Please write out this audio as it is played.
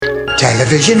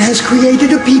Television has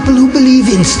created a people who believe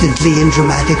instantly in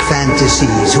dramatic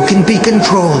fantasies, who can be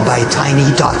controlled by tiny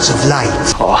dots of light.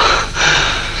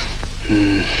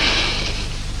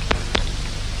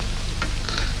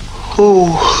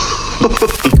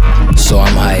 So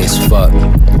I'm high as fuck,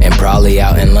 and probably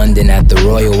out in London at the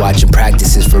Royal watching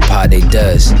practices for Pas de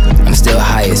Deux. I'm still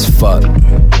high as fuck,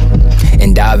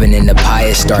 and diving into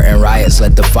pious, starting riots,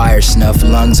 let the fire snuff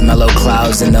lungs, mellow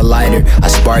clouds in the lighter, I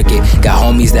spark it, got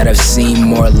homies that have seen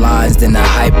more lines than a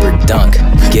hyper dunk,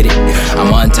 get it?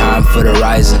 I'm on time for the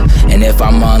riser, and if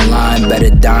I'm online,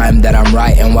 better dime that I'm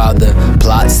writing while the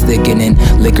plot's thickening,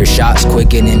 liquor shots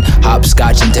quickening,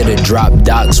 hopscotch into the drop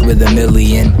docks with a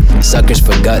million, suckers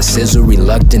for gut sizzle,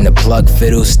 reluctant to plug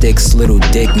fiddlesticks, little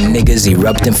dick niggas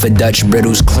erupting for Dutch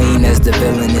brittles, clean as the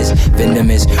villain is,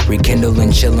 venomous,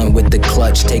 rekindling, chilling with the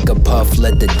clutch, take a puff,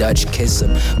 let the Dutch kiss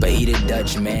him, but he the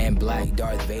Dutch man, black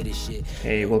Darth Vader shit.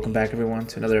 Hey, welcome back everyone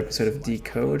to another episode of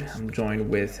Decode. I'm joined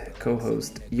with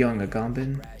co-host Young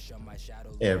Agamben.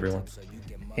 Hey everyone.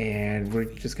 And we're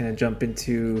just gonna jump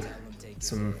into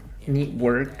some neat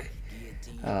works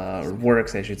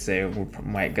I should say. We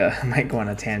might go on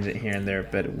a tangent here and there,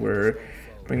 but we're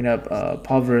bringing up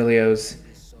Paul Virilio's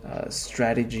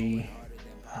strategy.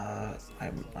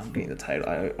 I'm getting the title.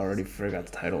 I already forgot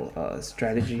the title.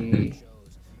 Strategy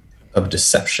of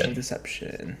Deception.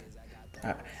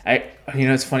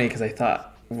 It's funny because I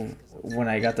thought when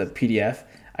I got the PDF,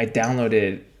 I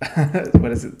downloaded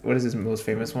what is his most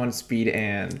famous one? Speed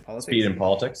and Politics. Speed and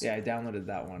Politics. Yeah, I downloaded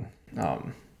that one.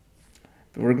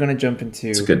 But we're gonna jump into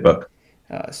it's a good book.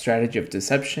 Strategy of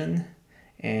Deception,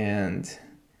 and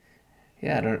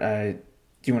yeah,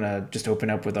 do you want to just open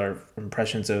up with our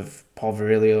impressions of Paul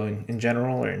Virilio in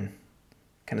general, or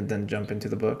kind of then jump into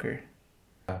the book? Or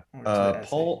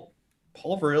Paul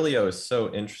Virilio is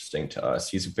so interesting to us.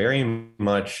 He's very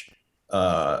much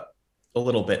a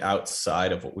little bit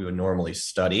outside of what we would normally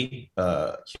study.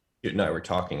 You and I were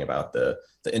talking about the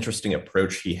interesting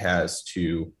approach he has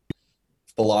to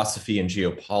philosophy and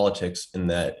geopolitics, in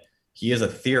that he is a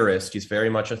theorist. He's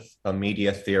very much a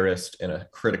media theorist and a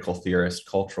critical theorist,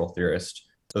 cultural theorist.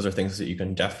 Those are things that you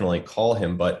can definitely call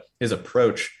him, but his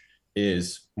approach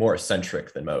is more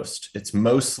eccentric than most. It's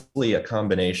mostly a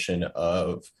combination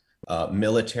of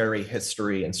military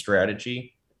history and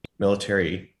strategy,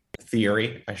 military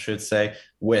theory, I should say,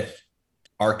 with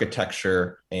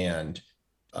architecture and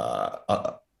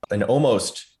an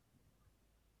almost,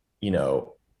 I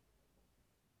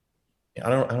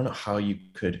don't know how you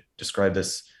could describe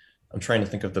this. I'm trying to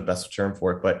think of the best term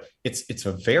for it, but it's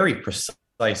a very precise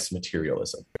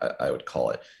materialism, I would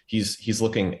call it. He's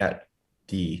looking at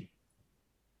the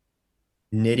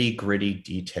nitty-gritty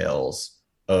details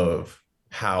of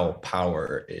how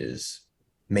power is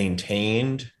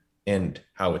maintained and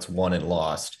how it's won and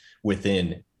lost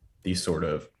within the sort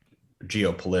of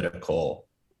geopolitical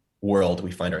world we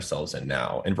find ourselves in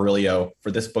now. And Virilio, for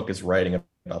this book, is writing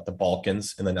about the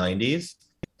Balkans in the 90s,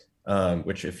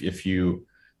 which if you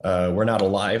were not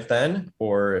alive then,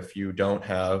 or if you don't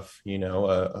have,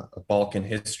 a Balkan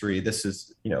history, this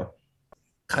is,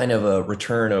 kind of a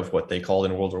return of what they called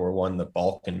in World War I, the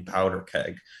Balkan powder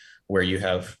keg, where you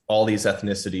have all these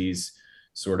ethnicities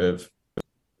sort of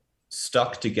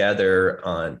stuck together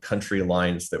on country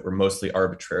lines that were mostly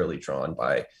arbitrarily drawn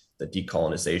by the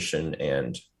decolonization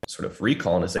and sort of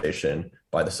recolonization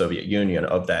by the Soviet Union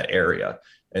of that area.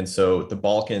 And so the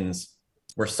Balkans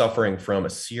were suffering from a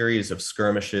series of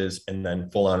skirmishes and then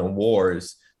full-on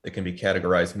wars that can be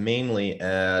categorized mainly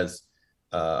as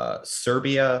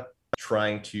Serbia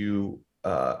trying to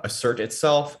assert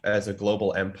itself as a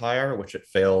global empire, which it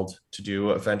failed to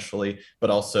do eventually,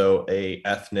 but also a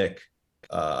ethnic,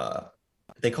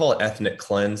 they call it ethnic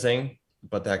cleansing,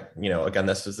 but that, again,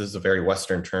 this is a very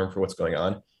Western term for what's going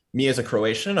on. Me as a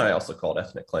Croatian, I also called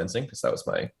ethnic cleansing because that was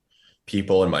my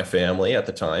people and my family at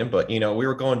the time. But, we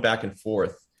were going back and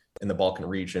forth in the Balkan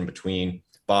region between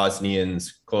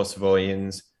Bosnians,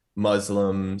 Kosovoians,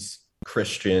 Muslims,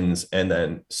 Christians, and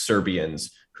then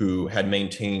Serbians who had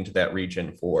maintained that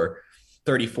region for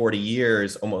 30, 40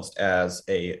 years, almost as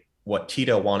what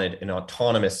Tito wanted, an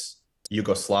autonomous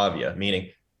Yugoslavia,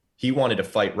 meaning he wanted to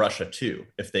fight Russia too,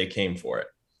 if they came for it,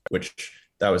 which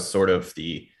that was sort of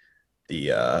the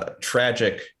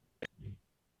tragic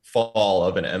fall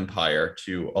of an empire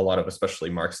to a lot of especially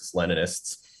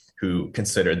Marxist-Leninists who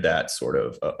considered that sort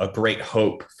of a great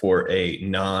hope for a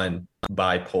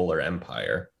non-bipolar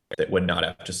empire that would not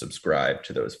have to subscribe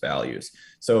to those values.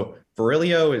 So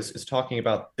Virilio is talking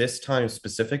about this time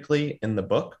specifically in the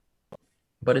book,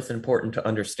 but it's important to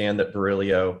understand that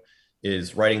Virilio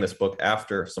is writing this book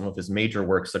after some of his major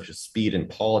works, such as Speed and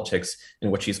Politics,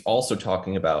 in which he's also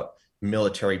talking about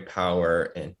military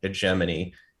power and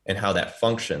hegemony and how that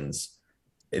functions.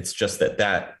 It's just that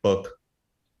that book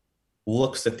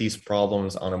looks at these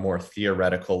problems on a more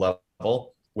theoretical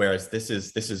level, whereas this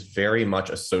is very much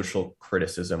a social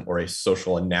criticism or a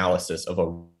social analysis of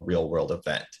a real world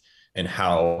event and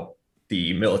how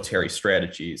the military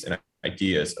strategies and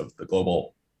ideas of the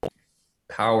global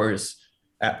powers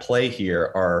at play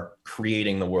here are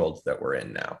creating the world that we're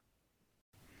in now.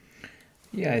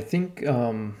 Yeah, I think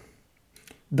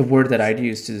the word that I'd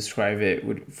use to describe it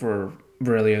would for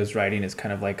Berlioz' writing is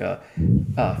kind of like a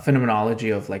phenomenology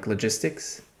of like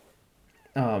logistics,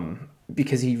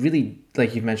 because he really,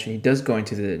 like you mentioned, he does go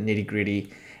into the nitty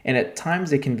gritty, and at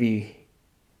times it can be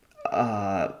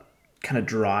kind of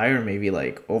dry or maybe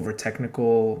like over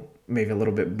technical, maybe a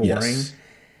little bit boring. Yes.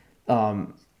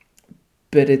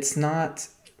 But it's not.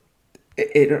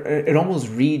 It almost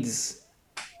reads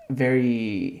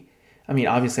very. I mean,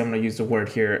 obviously, I'm going to use the word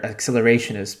here,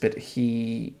 accelerationist, but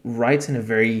he writes in a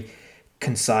very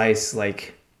concise,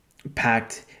 like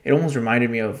packed. It almost reminded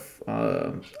me of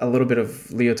a little bit of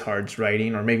Lyotard's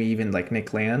writing, or maybe even like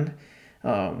Nick Land,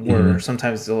 where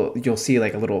sometimes you'll see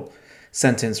like a little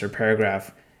sentence or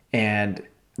paragraph, and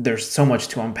there's so much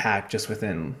to unpack just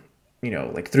within,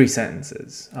 like 3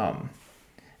 sentences.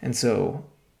 And so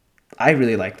I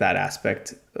really like that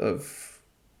aspect of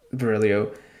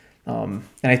Berlioz. And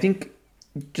I think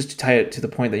just to tie it to the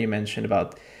point that you mentioned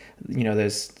about,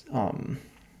 this,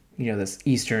 this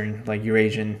Eastern, like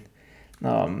Eurasian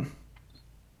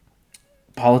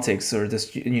politics, or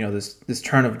this, this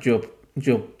turn of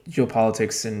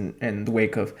geopolitics in the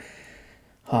wake of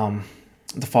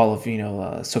the fall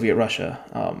of, Soviet Russia.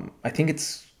 I think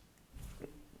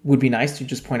would be nice to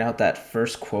just point out that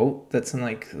first quote that's in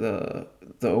like the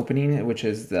opening, which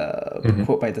is the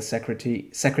quote by the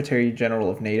Secretary General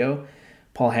of NATO,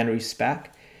 Paul Henry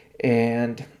Spaak,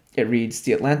 and it reads,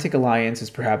 "The Atlantic Alliance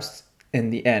is perhaps in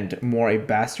the end more a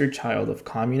bastard child of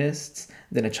communists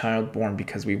than a child born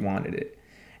because we wanted it."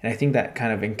 And I think that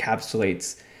kind of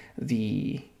encapsulates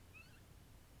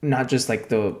not just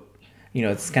like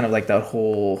it's kind of like that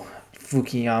whole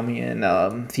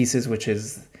Fukuyamian thesis, which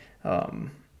is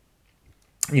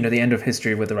the end of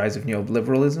history with the rise of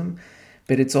neoliberalism,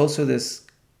 but it's also this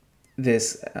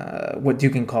what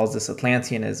Dukin calls this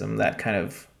Atlanteanism that kind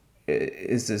of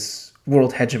is this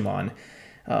world hegemon,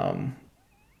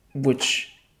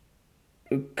 which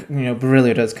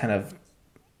Berlioz does kind of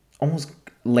almost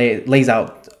lays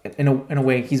out in a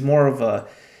way. He's more of a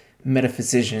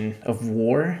metaphysician of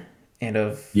war and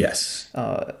of Yes.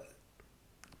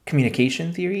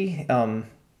 Communication theory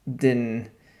than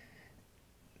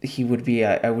he would be.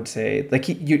 I would say, like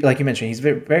like you mentioned, he's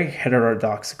very, very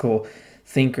heterodoxical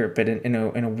thinker, but in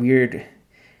a weird,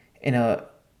 in a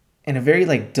very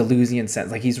like Deleuzian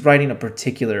sense. Like he's writing a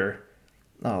particular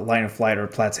line of flight or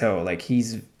plateau.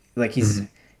 He's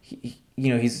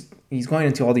going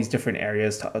into all these different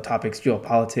areas, topics,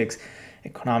 geopolitics,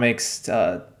 economics,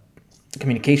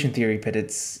 communication theory, but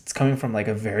it's coming from like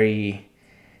a very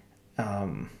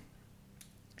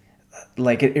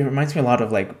like it reminds me a lot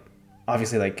of like,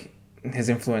 obviously, like his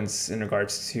influence in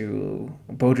regards to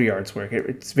Baudrillard's work.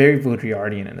 It's very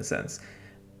Baudrillardian in a sense,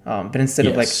 but instead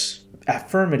of like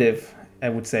affirmative, I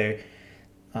would say,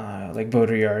 like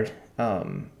Baudrillard,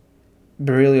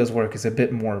 Berlioz's work is a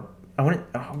bit more. I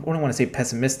wouldn't want to say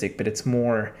pessimistic, but it's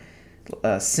more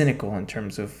cynical in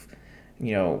terms of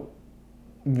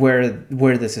where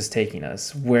this is taking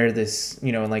us, where this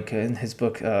like in his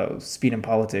book Speed and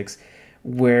Politics,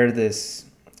 where this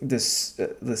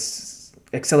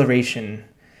acceleration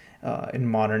in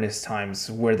modernist times,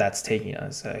 where that's taking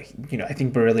us. I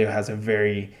think Berlioz has a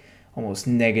very almost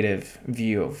negative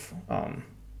view of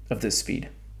this speed.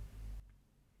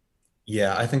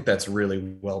 Yeah, I think that's really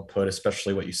well put,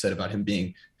 especially what you said about him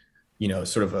being,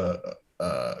 sort of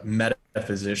a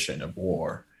metaphysician of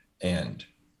war. And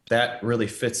that really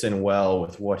fits in well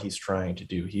with what he's trying to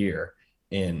do here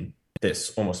in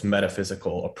this almost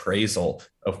metaphysical appraisal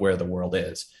of where the world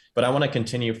is. But I want to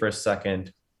continue for a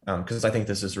second, because I think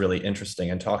this is really interesting,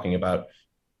 and talking about,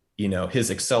 his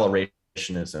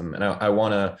accelerationism. And I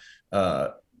want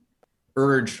to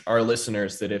urge our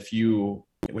listeners that if you,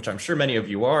 which I'm sure many of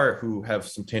you are, who have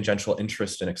some tangential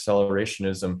interest in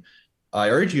accelerationism, I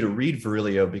urge you to read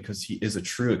Virilio, because he is a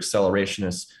true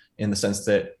accelerationist in the sense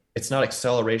that it's not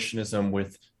accelerationism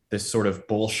with this sort of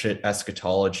bullshit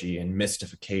eschatology and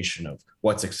mystification of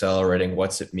what's accelerating,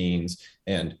 what's it means,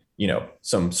 and,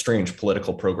 some strange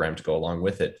political program to go along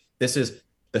with it. This is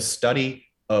the study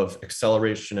of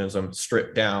accelerationism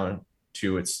stripped down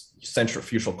to its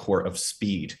centrifugal core of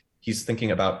speed. He's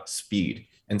thinking about speed.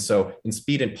 And so in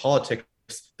Speed and Politics,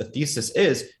 the thesis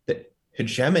is that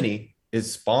hegemony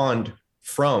is spawned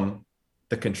from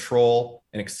the control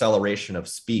and acceleration of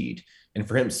speed. And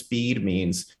for him, speed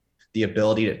means the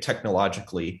ability to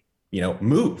technologically,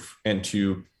 move and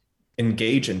to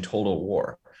engage in total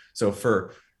war. So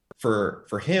for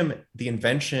him, the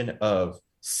invention of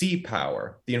sea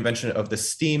power, the invention of the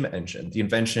steam engine, the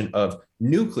invention of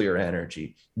nuclear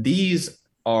energy, these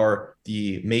are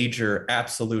the major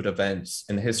absolute events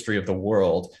in the history of the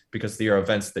world, because they are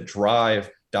events that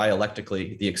drive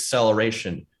dialectically the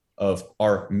acceleration of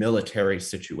our military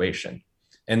situation.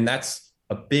 And that's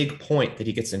a big point that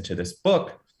he gets into this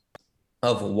book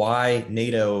of why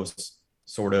NATO's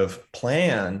sort of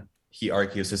plan, he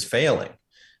argues, is failing.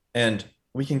 And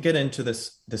we can get into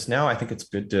this now. I think it's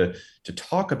good to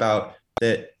talk about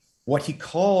that. What he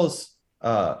calls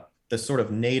the sort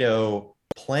of NATO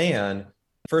plan,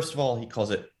 first of all, he calls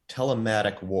it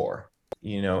telematic war,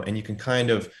 and you can kind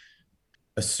of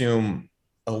assume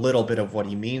a little bit of what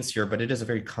he means here, but it is a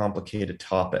very complicated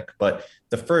topic. But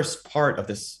the first part of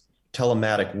this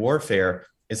telematic warfare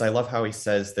is, I love how he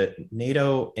says that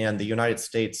NATO and the United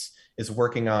States is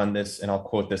working on this, and I'll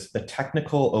quote this, the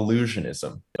technical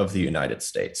illusionism of the United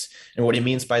States. And what he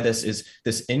means by this is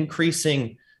this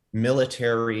increasing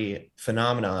military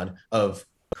phenomenon of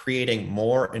creating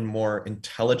more and more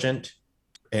intelligent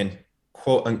and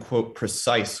quote unquote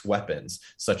precise weapons,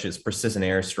 such as precision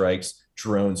airstrikes,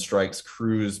 drone strikes,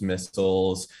 cruise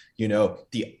missiles, the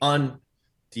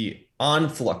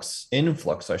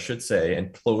influx, I should say,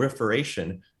 and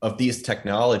proliferation of these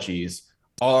technologies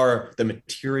are the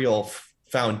material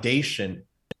foundation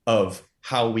of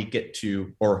how we get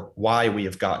to, or why we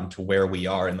have gotten to where we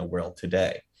are in the world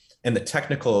today. And the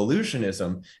technical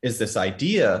illusionism is this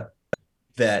idea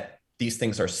that these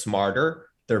things are smarter,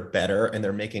 they're better, and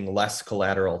they're making less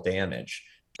collateral damage.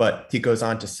 But he goes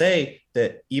on to say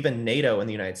that even NATO and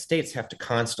the United States have to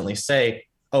constantly say,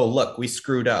 oh, look, we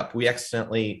screwed up. We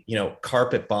accidentally,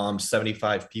 carpet bombed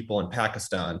 75 people in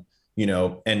Pakistan,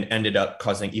 and ended up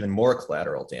causing even more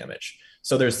collateral damage.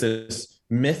 So there's this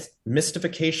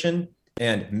mystification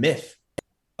and myth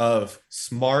of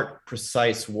smart,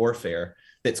 precise warfare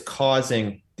that's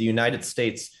causing the United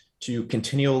States to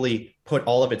continually put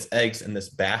all of its eggs in this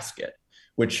basket,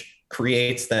 which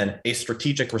creates then a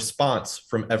strategic response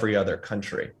from every other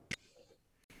country.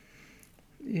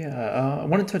 Yeah, I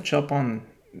want to touch up on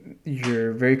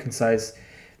your very concise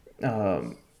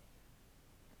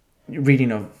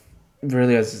reading of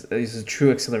Berlioz as a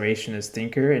true accelerationist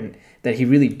thinker, and that he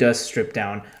really does strip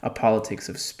down a politics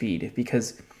of speed,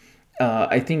 because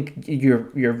I think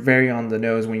you're very on the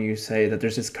nose when you say that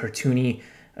there's this cartoony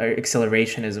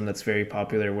accelerationism that's very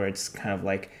popular, where it's kind of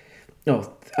like,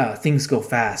 things go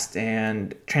fast,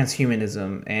 and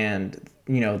transhumanism, and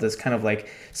this kind of like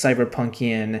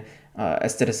cyberpunkian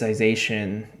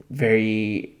aestheticization,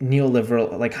 very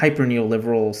neoliberal, like hyper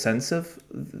neoliberal sense of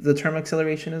the term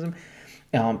accelerationism.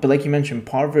 But like you mentioned,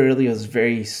 Paul Virilio is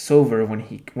very sober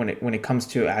when it comes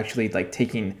to actually like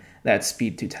taking that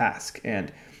speed to task.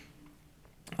 And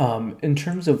in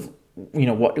terms of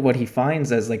what he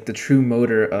finds as like the true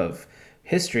motor of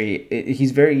history, he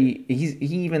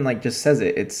even like just says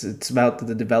it. It's about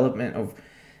the development of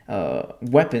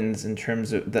weapons in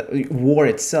terms of the war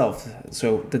itself.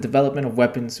 So the development of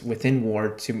weapons within war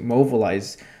to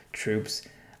mobilize troops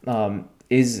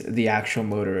is the actual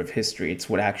motor of history. It's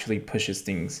what actually pushes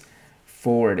things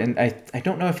forward. And I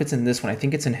don't know if it's in this one. I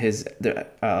think it's in his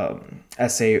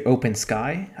essay Open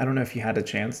Sky. I don't know if you had a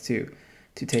chance to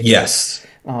take yes.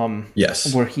 it.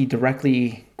 Yes. Where he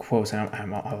directly quotes, and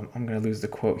I'm going to lose the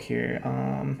quote here.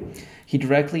 He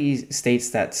directly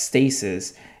states that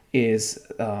stasis is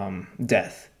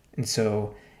death. And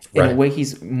so in a way,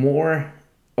 he's more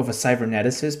of a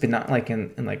cyberneticist, but not like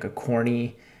in like a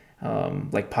corny,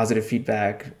 like positive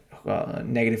feedback,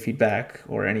 negative feedback,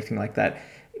 or anything like that.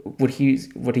 What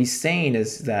he's saying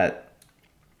is that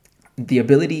the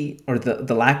ability, or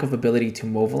the lack of ability to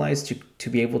mobilize, to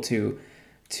be able to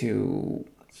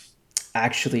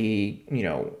actually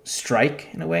strike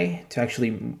in a way, to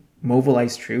actually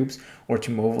mobilize troops or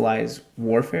to mobilize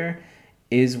warfare,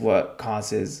 is what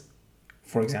causes,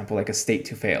 for example, like a state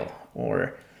to fail,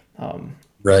 or and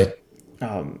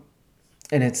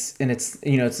it's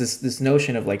it's this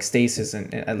notion of like stasis,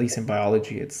 and at least in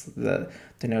biology, it's the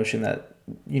notion that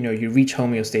you reach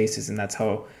homeostasis, and that's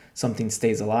how something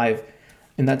stays alive,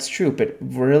 and that's true. But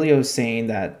Virilio is saying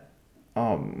that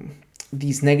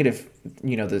these negative,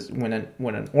 when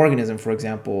an organism, for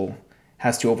example,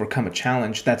 has to overcome a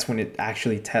challenge, that's when it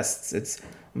actually tests its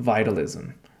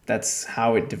vitalism. That's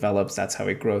how it develops. That's how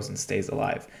it grows and stays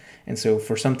alive. And so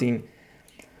for something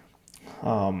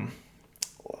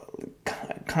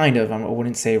kind of, I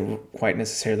wouldn't say quite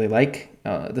necessarily like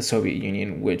the Soviet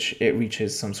Union, which it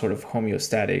reaches some sort of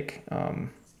homeostatic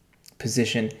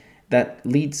position that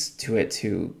leads to it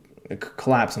to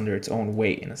collapse under its own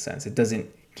weight in a sense. It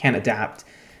can't adapt.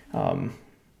 And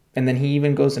then he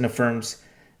even goes and affirms,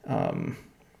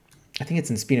 I think it's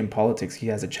in Speed and Politics, he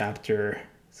has a chapter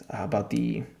about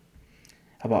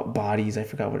bodies. I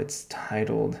forgot what it's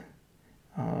titled.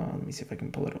 Let me see if I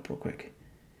can pull it up real quick.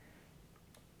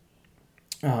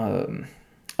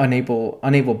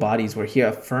 Unable Bodies, where he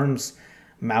affirms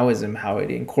Maoism, how it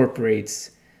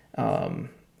incorporates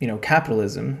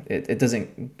capitalism. It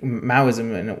doesn't,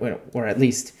 Maoism, or at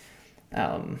least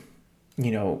the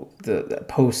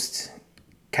post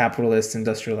capitalist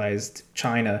industrialized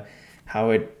China,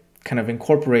 how it kind of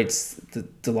incorporates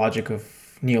the logic of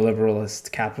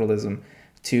neoliberalist capitalism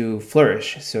to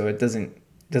flourish. So it doesn't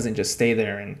just stay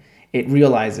there, and it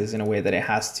realizes in a way that it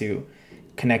has to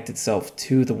connect itself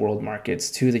to the world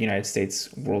markets, to the United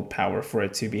States world power, for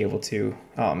it to be able to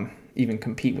even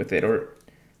compete with it, or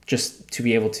just to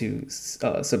be able to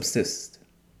subsist.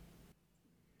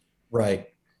 Right.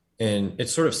 And it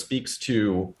sort of speaks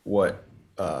to what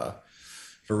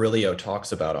Virilio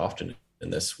talks about often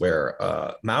in this, where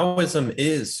Maoism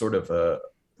is sort of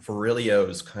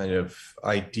Virilio's kind of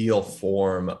ideal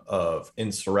form of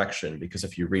insurrection, because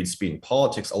if you read Speed and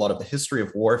Politics, a lot of the history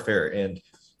of warfare and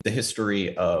the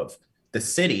history of the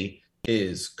city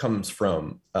comes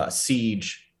from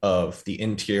siege of the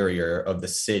interior of the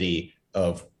city,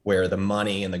 of where the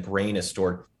money and the grain is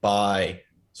stored by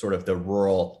sort of the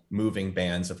rural moving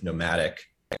bands of nomadic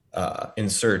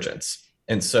insurgents.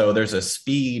 And so there's a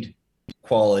speed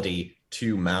quality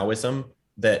to Maoism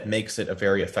that makes it a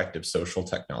very effective social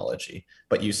technology.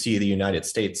 But you see the United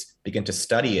States begin to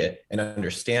study it and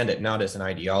understand it not as an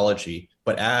ideology,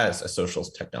 but as a social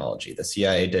technology. The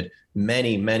CIA did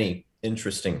many, many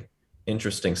interesting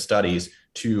studies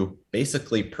to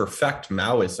basically perfect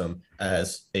Maoism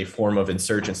as a form of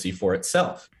insurgency for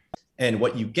itself. And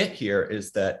what you get here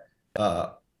is that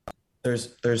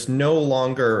there's no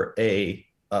longer a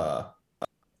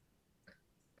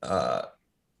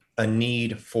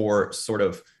need for sort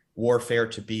of warfare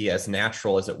to be as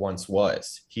natural as it once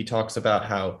was. He talks about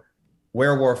how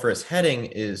where warfare is heading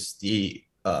is the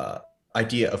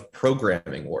idea of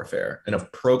programming warfare and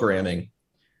of programming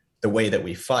the way that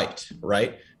we fight,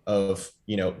 right? Of,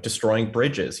 destroying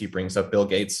bridges. He brings up Bill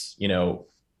Gates,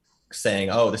 saying,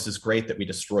 oh, this is great that we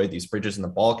destroyed these bridges in the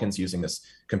Balkans using this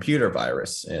computer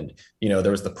virus. And,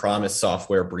 there was the Promise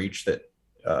software breach that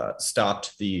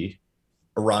stopped the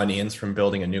Iranians from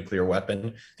building a nuclear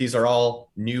weapon. These are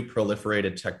all new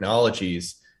proliferated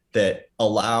technologies that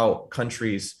allow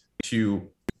countries to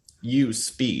use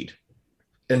speed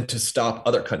and to stop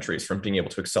other countries from being able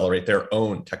to accelerate their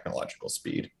own technological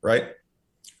speed, right?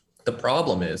 The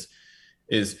problem is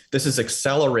this is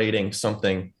accelerating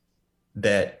something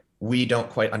that we don't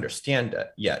quite understand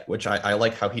yet, which I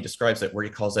like how he describes it, where he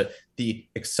calls it the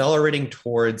accelerating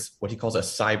towards what he calls a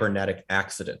cybernetic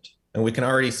accident. And we can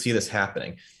already see this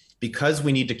happening because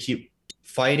we need to keep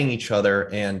fighting each other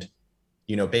and,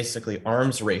 basically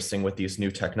arms racing with these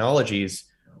new technologies.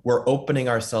 We're opening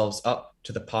ourselves up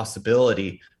to the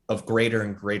possibility of greater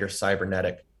and greater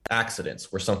cybernetic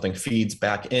accidents where something feeds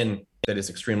back in that is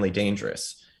extremely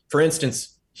dangerous. For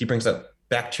instance, he brings up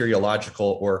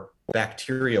bacteriological or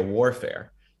bacteria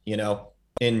warfare.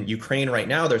 In Ukraine right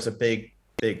now, there's a big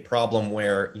problem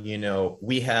where,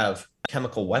 we have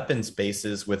chemical weapons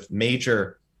bases with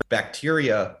major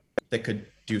bacteria that could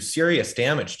do serious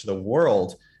damage to the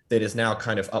world that is now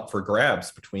kind of up for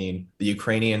grabs between the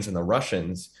Ukrainians and the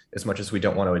Russians, as much as we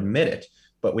don't want to admit it.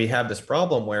 But we have this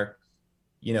problem where,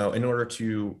 in order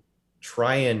to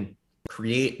try and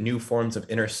create new forms of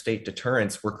interstate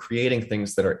deterrence, we're creating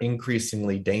things that are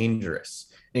increasingly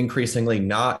dangerous, increasingly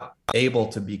not able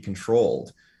to be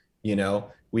controlled.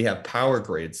 We have power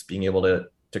grids being able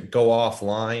to go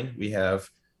offline. We have,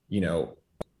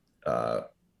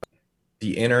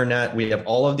 the internet. We have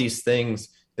all of these things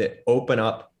that open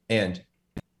up and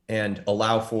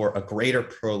allow for a greater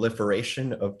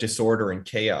proliferation of disorder and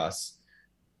chaos,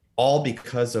 all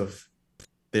because of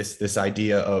this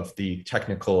idea of the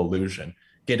technical illusion,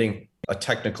 getting a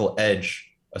technical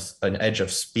edge, an edge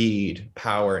of speed,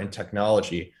 power, and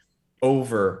technology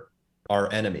over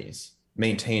our enemies,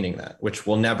 maintaining that, which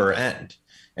will never end.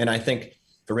 And I think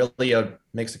Virilio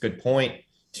makes a good point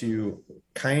to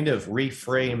kind of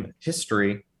reframe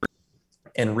history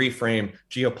and reframe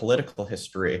geopolitical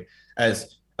history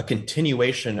as a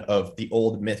continuation of the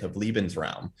old myth of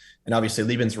Lebensraum. And obviously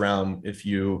Lebensraum, if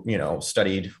you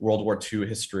studied World War II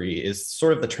history, is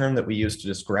sort of the term that we use to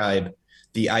describe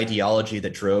the ideology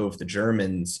that drove the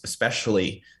Germans,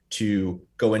 especially to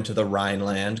go into the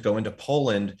Rhineland, go into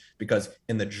Poland, because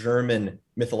in the German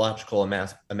mythological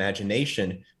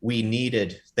imagination,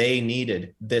 they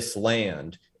needed this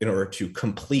land in order to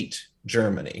complete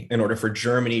Germany, in order for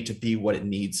Germany to be what it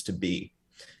needs to be.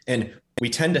 And we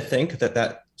tend to think that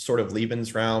that sort of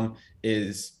Lebensraum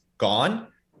is gone.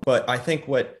 But I think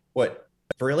what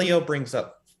Virilio brings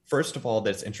up, first of all,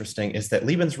 that's interesting is that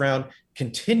Lebensraum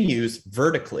continues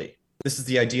vertically. This is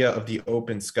the idea of the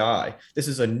open sky. This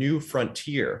is a new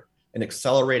frontier, an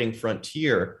accelerating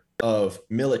frontier of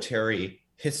military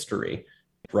history,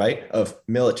 right? Of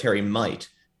military might,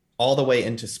 all the way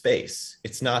into space.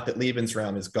 It's not that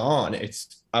Lebensraum is gone.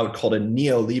 I would call it a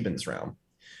neo-Lebensraum.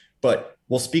 But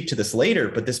we'll speak to this later,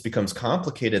 but this becomes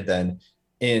complicated then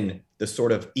in the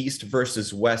sort of East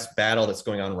versus West battle that's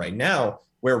going on right now,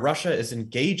 where Russia is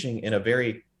engaging in a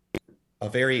very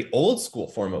old school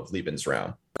form of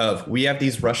Lebensraum. We have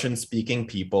these Russian speaking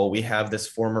people, we have this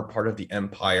former part of the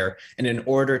empire, and in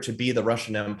order to be the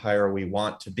Russian empire we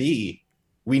want to be,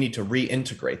 we need to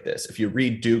reintegrate this. If you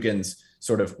read Dugin's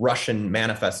sort of Russian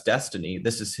Manifest Destiny,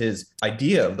 this is his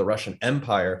idea of the Russian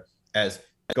empire as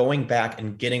going back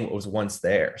and getting what was once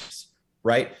theirs,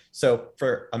 right? So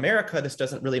for America, this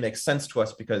doesn't really make sense to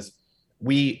us because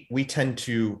we tend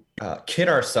to kid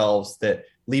ourselves that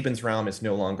Lebensraum is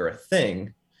no longer a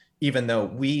thing, even though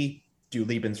we do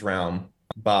Lebensraum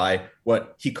by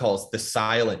what he calls the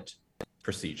silent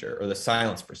procedure or the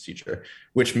silence procedure,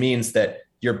 which means that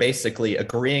you're basically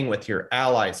agreeing with your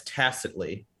allies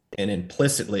tacitly and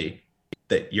implicitly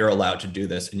that you're allowed to do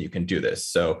this and you can do this.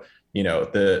 So,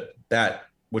 that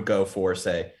would go for,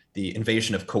 say, the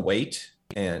invasion of Kuwait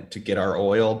and to get our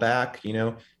oil back,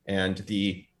 and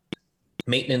the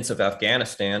maintenance of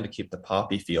Afghanistan to keep the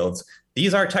poppy fields.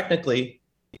 These are technically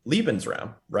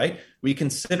Lebensraum, right? We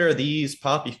consider these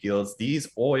poppy fields, these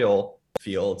oil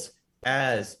fields,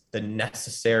 as the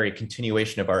necessary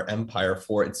continuation of our empire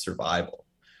for its survival.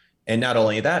 And not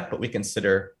only that, but we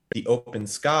consider the open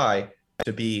sky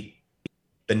to be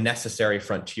the necessary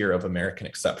frontier of American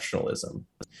exceptionalism.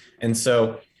 And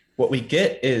so what we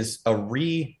get is a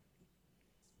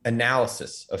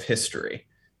reanalysis of history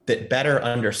that better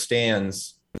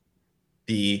understands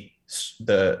the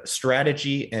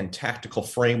strategy and tactical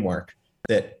framework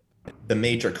that the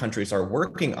major countries are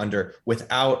working under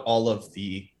without all of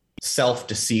the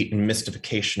self-deceit and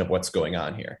mystification of what's going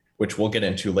on here, which we'll get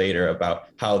into later about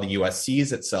how the US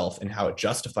sees itself and how it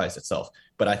justifies itself.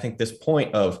 But I think this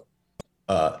point of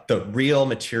the real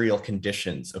material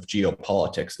conditions of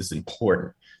geopolitics is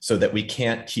important so that we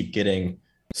can't keep getting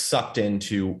sucked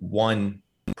into one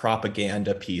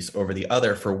propaganda piece over the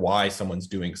other for why someone's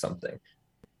doing something,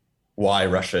 why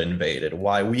Russia invaded,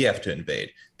 why we have to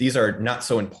invade. These are not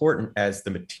so important as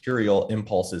the material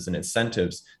impulses and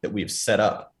incentives that we've set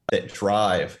up that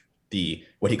drive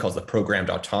what he calls the programmed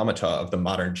automata of the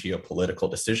modern geopolitical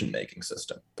decision-making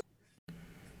system.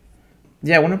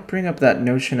 Yeah, I want to bring up that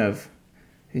notion of,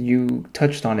 you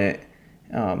touched on it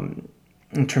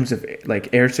in terms of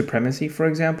like air supremacy, for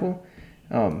example,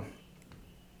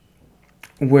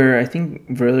 where I think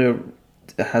Virilio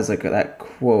has like that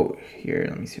quote here.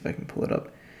 Let me see if I can pull it up.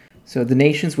 So the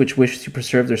nations which wish to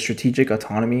preserve their strategic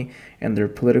autonomy and their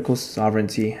political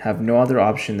sovereignty have no other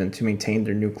option than to maintain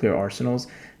their nuclear arsenals,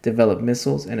 develop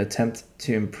missiles, and attempt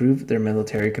to improve their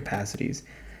military capacities.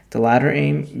 The latter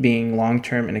aim being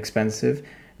long-term and expensive,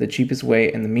 the cheapest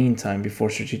way in the meantime before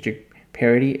strategic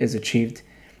parity is achieved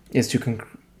is to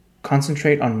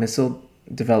concentrate on missile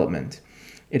development.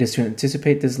 It is to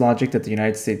anticipate this logic that the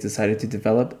United States decided to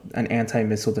develop an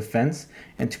anti-missile defense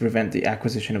and to prevent the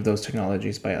acquisition of those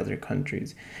technologies by other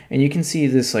countries. And you can see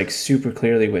this like super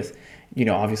clearly with,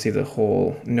 obviously the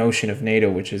whole notion of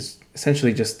NATO, which is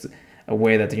essentially just a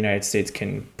way that the United States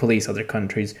can police other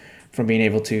countries from being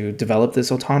able to develop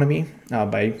this autonomy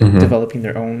by developing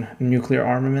their own nuclear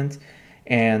armament.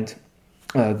 And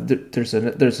there's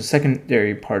a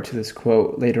secondary part to this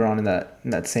quote later on in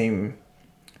that same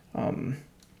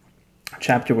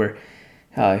chapter where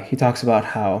he talks about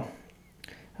how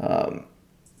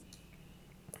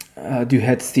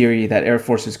Duhet's theory that air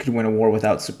forces could win a war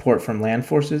without support from land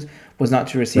forces was not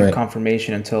to receive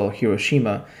confirmation until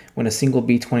Hiroshima, when a single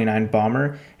B-29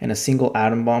 bomber and a single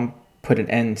atom bomb put an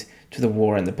end to the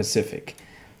war in the Pacific.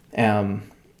 And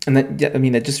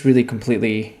that just really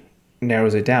completely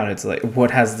narrows it down. It's like,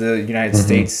 what has the United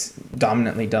States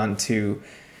dominantly done to,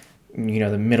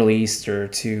 the Middle East, or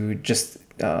to just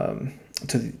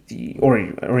to the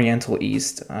Oriental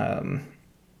East, and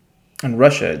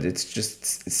Russia. It's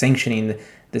just sanctioning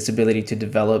this ability to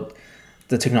develop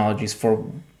the technologies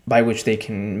for by which they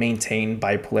can maintain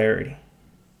bipolarity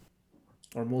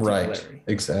or Right. multipolarity.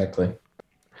 Exactly.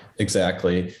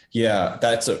 Exactly. Yeah,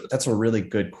 that's a really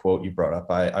good quote you brought up.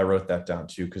 I wrote that down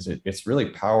too because it's really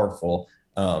powerful,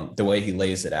 the way he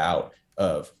lays it out.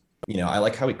 Of I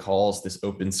like how he calls this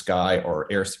open sky or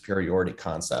air superiority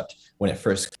concept. When it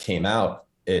first came out,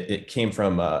 it came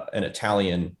from an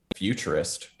Italian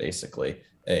futurist, basically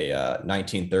a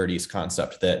 1930s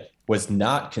concept that was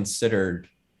not considered.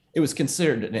 It was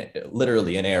considered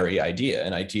literally an airy idea,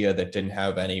 an idea that didn't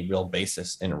have any real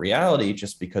basis in reality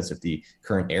just because of the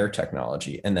current air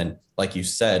technology. And then, like you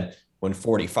said, when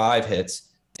 45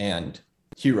 hits and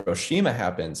Hiroshima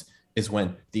happens, is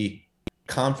when the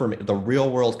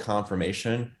real world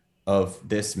confirmation of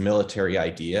this military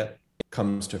idea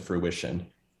comes to fruition.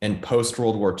 And post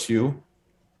World War II,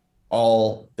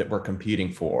 all that we're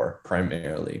competing for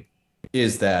primarily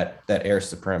is that air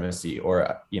supremacy,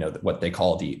 or what they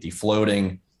call the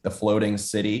floating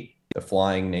city, the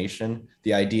flying nation,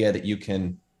 the idea that you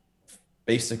can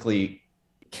basically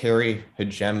carry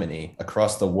hegemony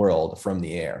across the world from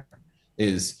the air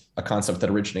is a concept that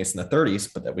originates in the 30s,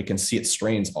 but that we can see its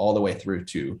strains all the way through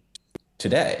to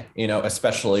today,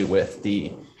 especially with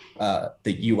the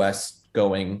US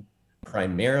going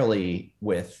primarily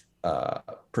with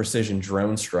precision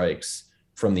drone strikes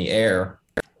from the air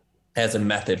as a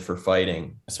method for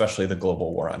fighting, especially the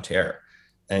global war on terror.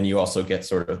 And you also get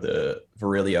sort of the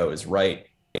Virilio is right.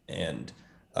 And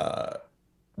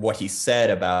what he said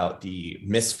about the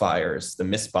misfires, the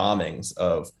misbombings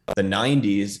of the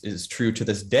 90s is true to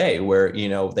this day, where,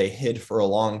 they hid for a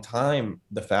long time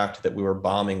the fact that we were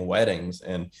bombing weddings,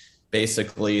 and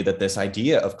basically that this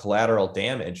idea of collateral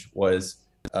damage was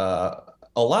a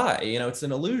lie. It's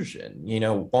an illusion.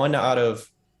 One out of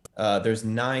there's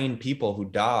 9 people who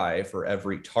die for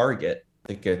every target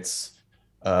that gets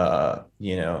a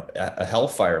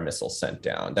Hellfire missile sent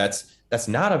down. That's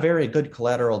not a very good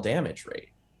collateral damage rate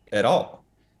at all.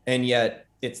 And yet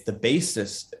it's the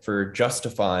basis for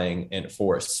justifying and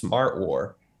for a smart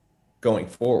war going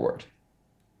forward,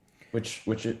 which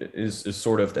is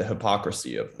sort of the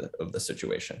hypocrisy of the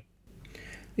situation.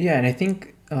 Yeah, and I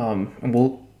think, and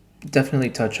we'll definitely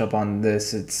touch up on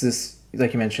this. It's this,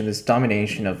 like you mentioned, this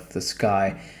domination of the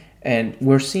sky, and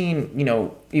we're seeing,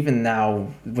 even now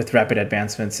with rapid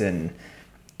advancements in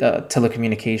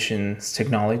telecommunications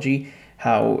technology,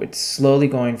 how it's slowly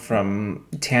going from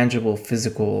tangible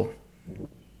physical,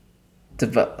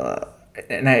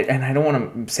 and I don't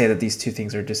want to say that these two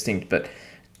things are distinct, but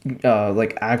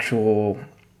like actual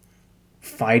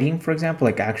fighting, for example,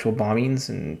 like actual bombings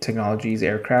and technologies,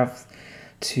 aircraft,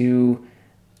 to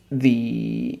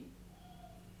the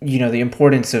the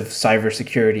importance of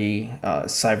cybersecurity,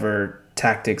 cyber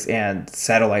tactics, and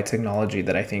satellite technology.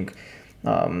 That I think,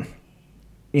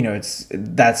 it's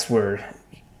that's where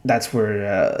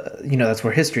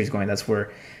history is going. That is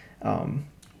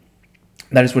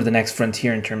where the next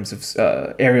frontier in terms of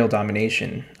aerial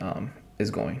domination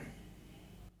is going.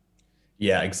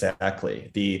 Yeah,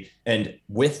 exactly. And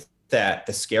with that,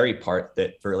 the scary part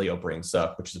that Verlio brings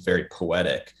up, which is very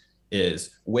poetic,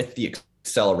 is with the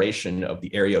acceleration of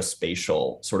the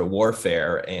aerospatial sort of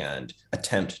warfare and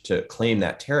attempt to claim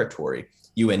that territory,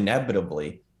 you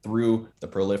inevitably, through the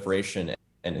proliferation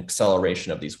and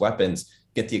acceleration of these weapons,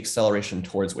 get the acceleration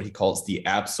towards what he calls the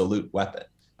absolute weapon,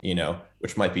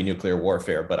 which might be nuclear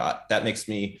warfare. But that makes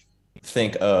me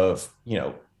think of,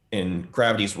 in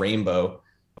Gravity's Rainbow,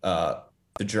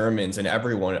 the Germans and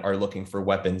everyone are looking for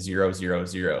weapon 000,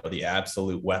 the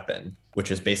absolute weapon, which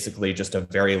is basically just a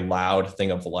very loud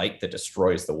thing of light that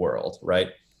destroys the world,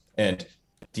 right? And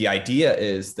the idea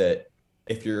is that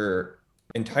if your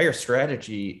entire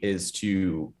strategy is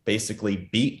to basically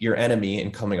beat your enemy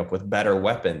and coming up with better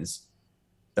weapons,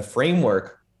 the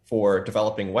framework for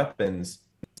developing weapons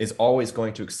is always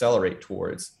going to accelerate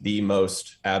towards the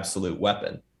most absolute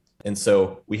weapon. And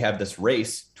so we have this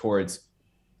race towards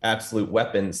absolute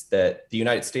weapons that the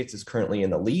United States is currently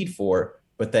in the lead for,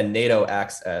 but then NATO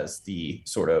acts as the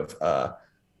sort of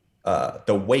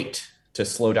the weight to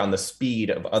slow down the speed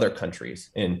of other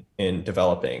countries in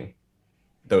developing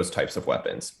those types of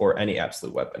weapons, or any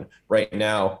absolute weapon. Right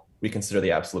now, we consider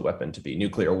the absolute weapon to be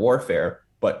nuclear warfare,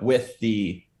 but with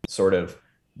the sort of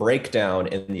breakdown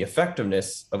in the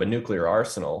effectiveness of a nuclear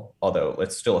arsenal, although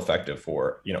it's still effective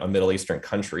for a Middle Eastern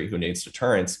country who needs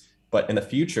deterrence, but in the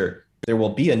future, there will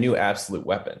be a new absolute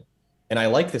weapon. And I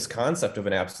like this concept of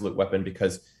an absolute weapon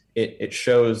because it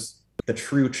shows the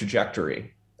true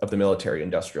trajectory of the military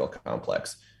industrial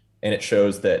complex. And it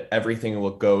shows that everything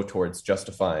will go towards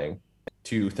justifying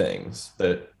two things: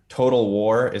 that total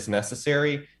war is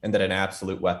necessary and that an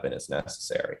absolute weapon is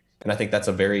necessary. And I think that's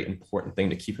a very important thing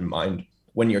to keep in mind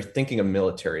when you're thinking of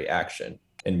military action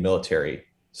and military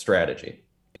strategy.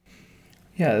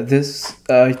 Yeah, this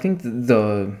I think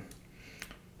the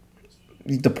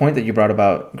point that you brought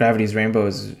about gravity's rainbow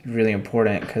is really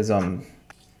important because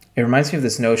it reminds me of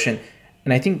this notion,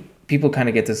 and I think people kind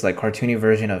of get this like cartoony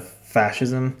version of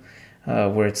fascism,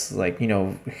 where it's like, you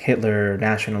know, Hitler,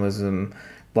 nationalism,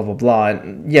 blah blah blah.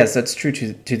 And yes, that's true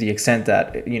to the extent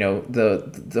that, you know,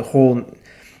 the whole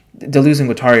Deleuze and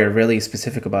Guattari are really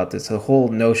specific about this. So the whole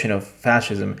notion of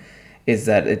fascism is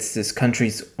that it's this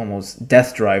country's almost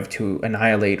death drive to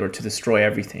annihilate or to destroy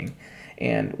everything,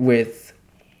 and with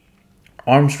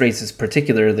arms races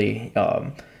particularly,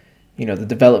 you know, the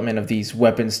development of these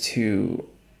weapons to,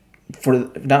 for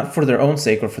not for their own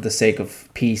sake or for the sake of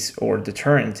peace or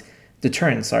deterrence,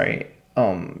 sorry,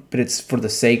 but it's for the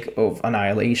sake of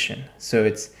annihilation.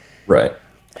 So Right.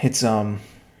 it's and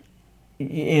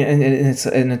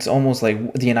it's almost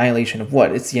like the annihilation of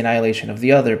what? It's the annihilation of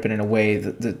the other, but in a way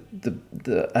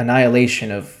the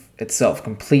annihilation of itself,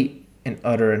 complete and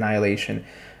utter annihilation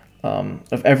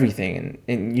of everything.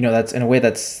 And you know, that's in a way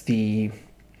that's the,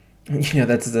 you know,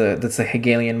 that's the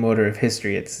Hegelian motor of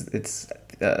history. It's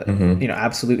you know,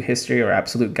 absolute history or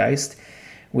absolute Geist,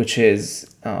 which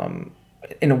is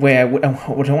in a way I don't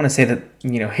want to say that,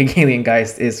 you know, Hegelian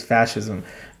Geist is fascism,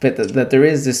 but that there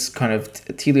is this kind of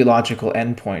teleological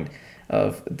endpoint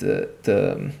of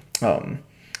the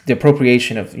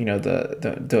appropriation of, you know,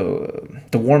 the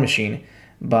war machine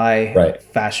by Right.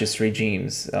 fascist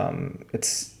regimes.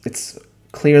 It's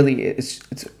clearly it's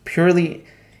purely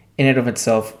in and of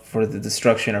itself for the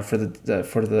destruction or for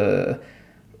the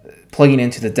plugging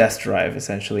into the death drive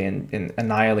essentially, and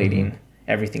annihilating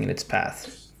everything in its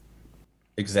path.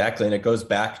 Exactly. And it goes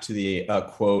back to the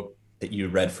quote that you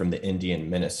read from the Indian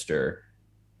minister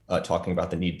talking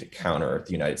about the need to counter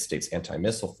the United States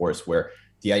anti-missile force, where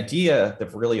the idea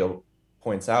that really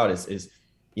points out is,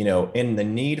 you know, in the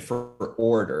need for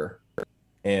order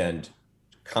and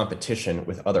competition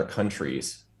with other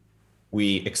countries,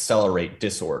 we accelerate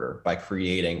disorder by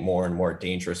creating more and more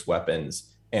dangerous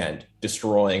weapons and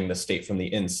destroying the state from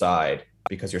the inside,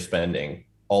 because you're spending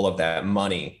all of that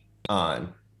money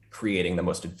on creating the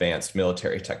most advanced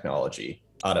military technology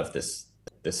out of this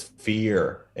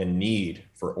fear and need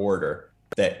for order,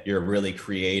 that you're really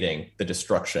creating the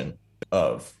destruction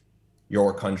of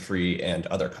your country and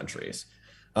other countries.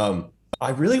 I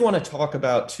really want to talk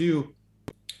about too,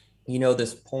 you know,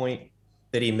 this point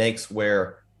that he makes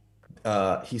where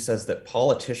he says that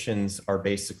politicians are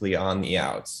basically on the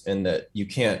outs and that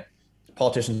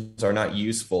politicians are not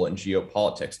useful in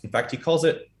geopolitics. In fact, he calls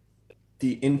it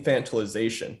the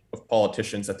infantilization of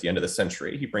politicians at the end of the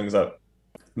century. He brings up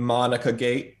Monica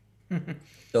Gate, the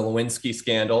Lewinsky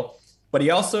scandal, but he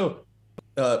also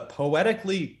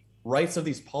poetically writes of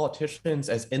these politicians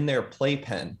as in their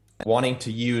playpen, wanting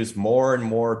to use more and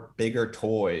more bigger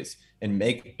toys and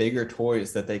make bigger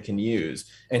toys that they can use.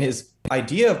 And his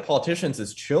idea of politicians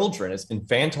as children, as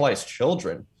infantilized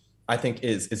children, I think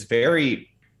is very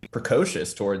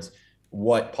precocious towards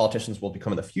what politicians will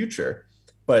become in the future.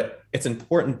 But it's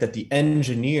important that the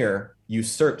engineer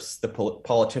usurps the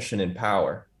politician in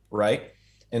power, right?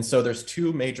 And so there's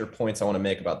two major points I want to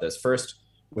make about this. First,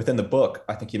 within the book,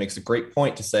 I think he makes a great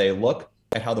point to say, look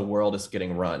at how the world is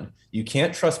getting run. You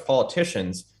can't trust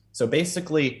politicians. So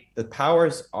basically, the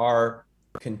powers are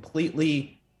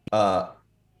completely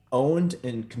owned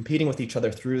and competing with each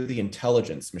other through the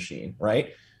intelligence machine,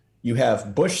 right? You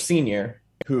have Bush Sr.,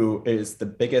 who is the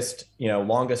biggest, you know,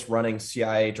 longest running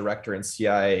CIA director and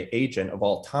CIA agent of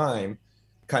all time,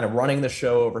 kind of running the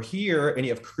show over here. And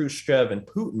you have Khrushchev and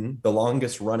Putin, the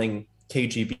longest running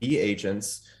KGB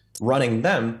agents, running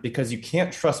them, because you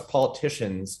can't trust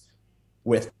politicians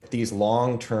with these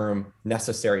long-term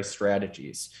necessary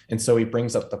strategies. And so he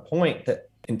brings up the point that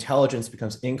intelligence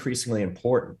becomes increasingly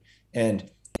important. And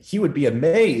he would be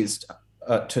amazed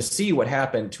to see what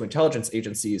happened to intelligence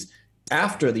agencies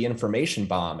after the information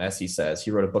bomb, as he says.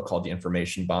 He wrote a book called The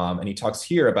Information Bomb, and he talks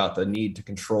here about the need to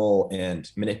control and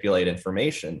manipulate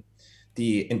information.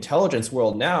 The intelligence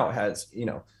world now has, you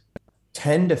know,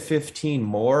 10 to 15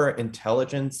 more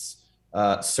intelligence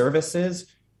services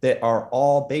that are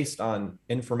all based on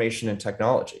information and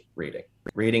technology,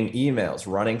 reading emails,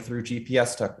 running through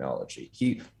GPS technology.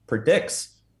 He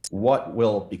predicts what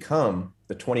will become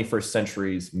the 21st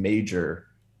century's major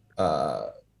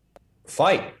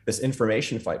fight, this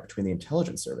information fight between the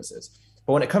intelligence services.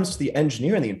 But when it comes to the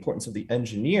engineer and the importance of the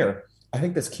engineer, I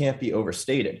think this can't be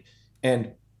overstated.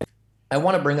 And I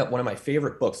want to bring up one of my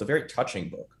favorite books, a very touching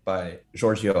book by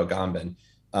Giorgio Agamben,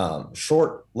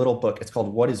 short little book. It's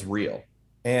called What is Real?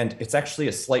 And it's actually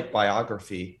a slight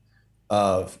biography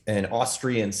of an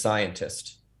Austrian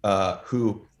scientist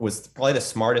who was probably the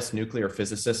smartest nuclear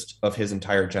physicist of his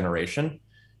entire generation.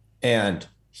 And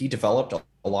he developed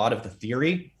a lot of the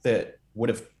theory that would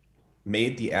have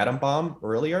made the atom bomb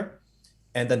earlier.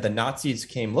 And then the Nazis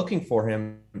came looking for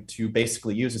him to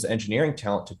basically use his engineering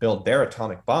talent to build their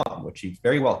atomic bomb, which he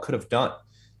very well could have done.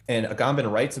 And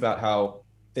Agamben writes about how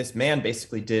this man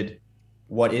basically did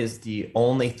what is the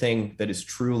only thing that is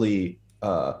truly,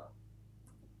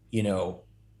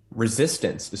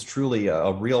 resistance, is truly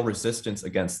a real resistance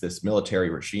against this military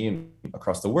regime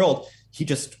across the world. He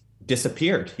just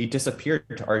disappeared. He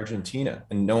disappeared to Argentina,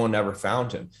 and no one ever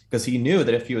found him because he knew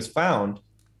that if he was found,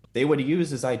 they would use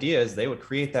his ideas. They would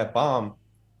create that bomb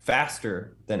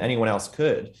faster than anyone else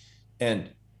could. And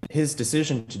his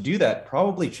decision to do that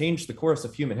probably changed the course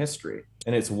of human history.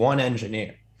 And it's one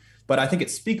engineer. But I think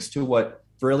it speaks to what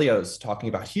Virilio's talking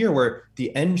about here, where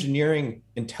the engineering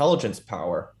intelligence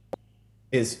power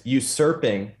is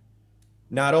usurping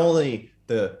not only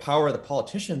the power of the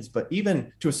politicians, but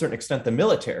even to a certain extent the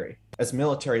military, as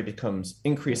military becomes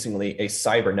increasingly a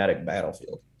cybernetic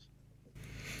battlefield.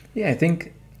 Yeah, I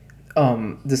think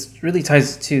this really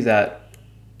ties to that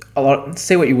a lot.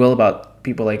 Say what you will about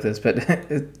people like this, but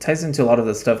it ties into a lot of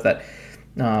the stuff that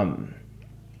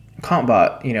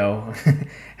Kantbot,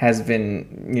 has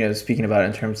been, speaking about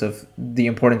in terms of the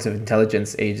importance of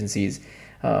intelligence agencies,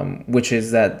 which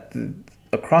is that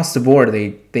across the board,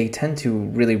 they tend to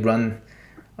really run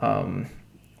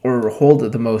or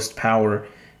hold the most power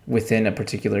within a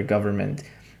particular government.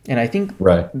 And I think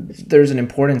there's an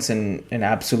importance in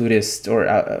absolutist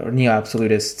or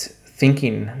neo-absolutist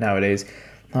thinking nowadays.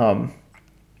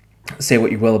 Say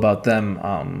what you will about them.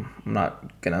 I'm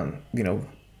not gonna,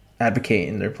 advocate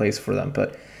in their place for them,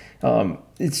 but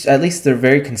it's at least they're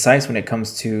very concise when it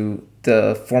comes to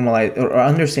the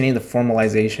understanding the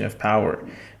formalization of power,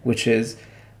 which is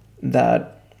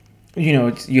that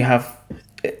you have.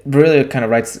 Really kind of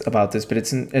writes about this, but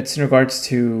it's in regards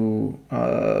to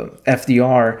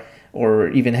FDR or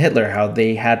even Hitler, how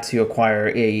they had to acquire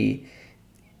a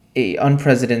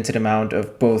unprecedented amount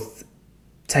of both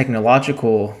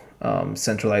technological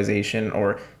centralization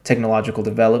or technological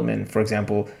development. For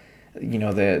example,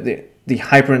 the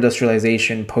hyper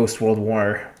industrialization post World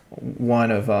War I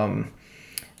of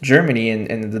Germany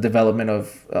and the development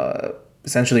of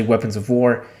essentially weapons of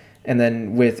war. And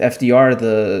then with FDR,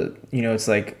 it's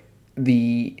like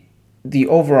the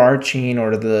overarching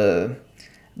or the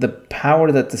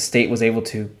power that the state was able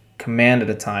to command at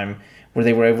a time, where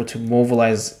they were able to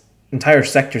mobilize entire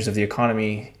sectors of the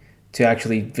economy to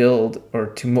actually build or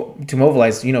to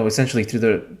mobilize, essentially through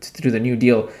the New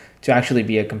Deal to actually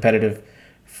be a competitive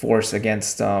force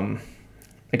against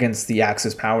the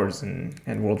Axis powers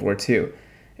in World War II.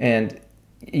 And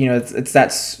it's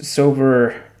that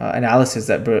sober analysis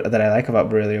that I like about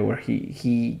Berlioz, where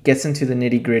he gets into the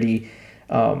nitty gritty,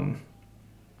 the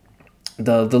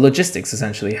logistics,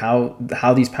 essentially how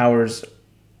these powers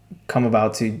come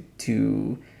about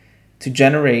to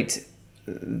generate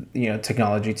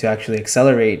technology, to actually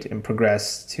accelerate and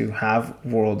progress, to have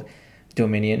world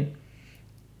dominion.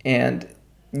 And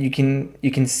you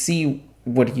can see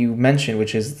what you mentioned,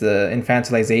 which is the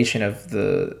infantilization of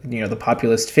the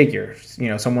populist figure.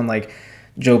 Someone like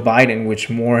Joe Biden, which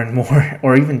more and more,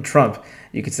 or even Trump,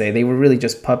 you could say, they were really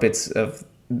just puppets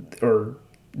or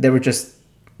they were just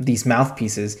these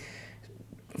mouthpieces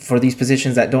for these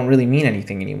positions that don't really mean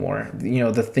anything anymore.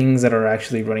 The things that are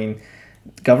actually running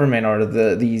government are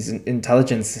these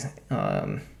intelligence,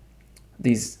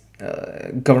 these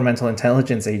governmental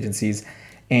intelligence agencies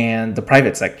and the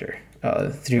private sector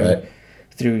through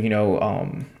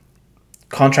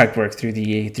contract work through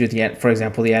the for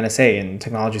example the NSA and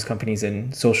technologies companies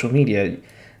and social media.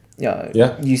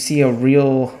 You see a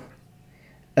real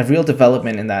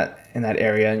development in that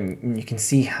area, and you can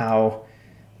see how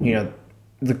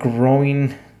the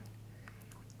growing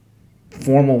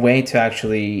formal way to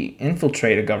actually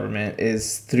infiltrate a government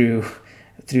is through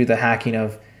the hacking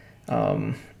of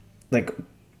like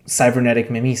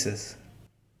cybernetic mimesis.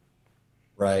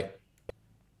 Right.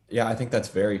 Yeah, I think that's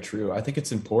very true. I think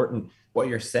it's important what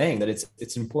you're saying, that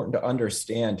it's important to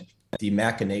understand the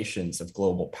machinations of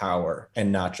global power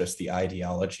and not just the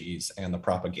ideologies and the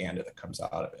propaganda that comes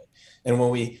out of it. And when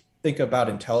we think about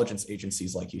intelligence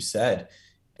agencies, like you said,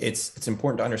 it's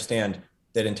important to understand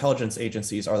that intelligence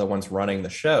agencies are the ones running the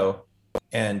show,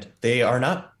 and they are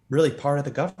not really part of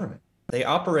the government. They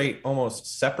operate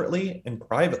almost separately and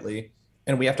privately.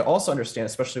 And we have to also understand,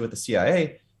 especially with the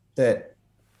CIA, that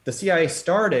the CIA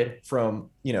started from,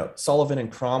 Sullivan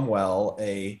and Cromwell,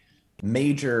 a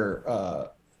major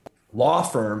law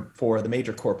firm for the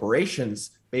major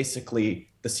corporations. Basically,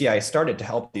 the CIA started to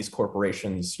help these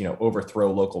corporations,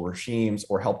 overthrow local regimes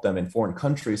or help them in foreign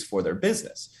countries for their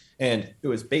business. And it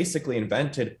was basically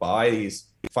invented by these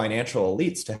financial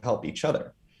elites to help each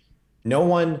other. No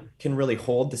one can really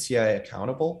hold the CIA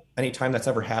accountable. Anytime that's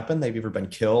ever happened, they've either been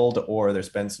killed or there's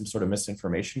been some sort of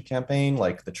misinformation campaign,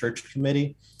 like the Church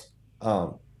Committee.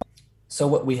 Um, so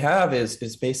what we have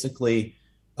is basically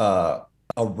a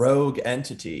rogue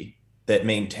entity that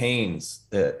maintains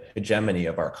the hegemony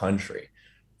of our country.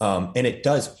 And it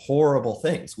does horrible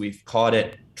things. We've caught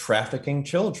it trafficking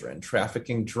children,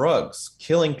 trafficking drugs,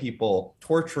 killing people,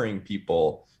 torturing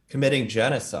people, committing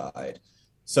genocide.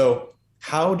 So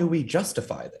how do we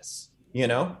justify this?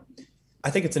 I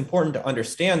think it's important to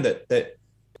understand that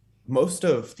most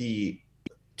of the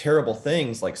terrible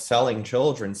things like selling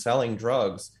children, selling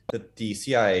drugs that the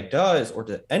CIA does, or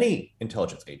that any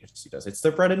intelligence agency does, it's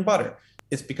their bread and butter.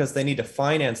 It's because they need to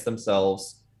finance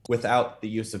themselves without the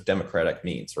use of democratic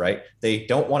means, right? They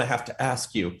don't want to have to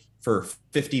ask you for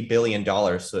 $50 billion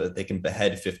so that they can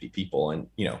behead 50 people in,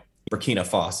 Burkina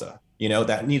Faso.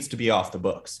 That needs to be off the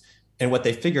books. And what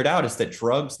they figured out is that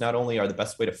drugs not only are the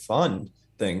best way to fund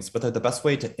things, but they're the best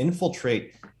way to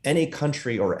infiltrate any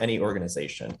country or any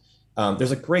organization.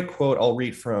 There's a great quote I'll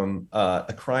read from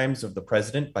The Crimes of the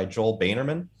President by Joel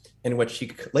Bannerman, in which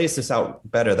he lays this out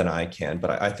better than I can,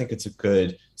 but I think it's a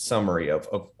good summary of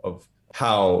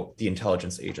how the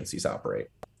intelligence agencies operate.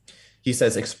 He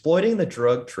says, exploiting the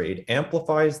drug trade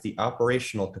amplifies the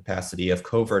operational capacity of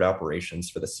covert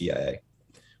operations for the CIA.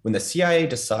 When the CIA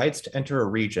decides to enter a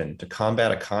region to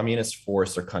combat a communist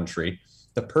force or country,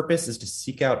 the purpose is to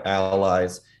seek out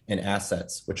allies and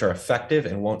assets which are effective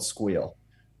and won't squeal.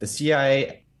 The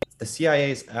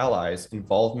CIA's allies'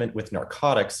 involvement with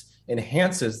narcotics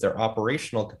enhances their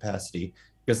operational capacity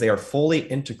because they are fully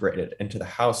integrated into the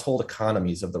household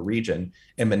economies of the region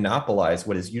and monopolize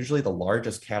what is usually the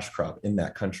largest cash crop in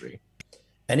that country.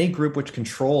 Any group which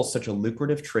controls such a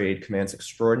lucrative trade commands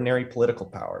extraordinary political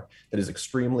power that is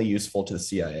extremely useful to the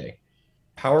CIA.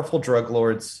 Powerful drug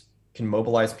lords can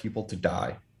mobilize people to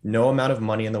die. No amount of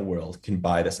money in the world can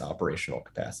buy this operational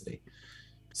capacity.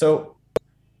 So,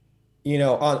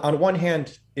 on one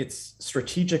hand, it's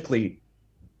strategically,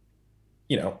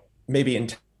 maybe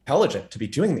intelligent to be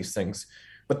doing these things,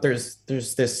 but there's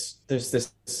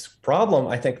this problem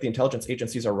I think the intelligence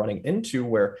agencies are running into,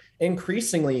 where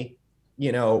increasingly,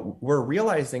 we're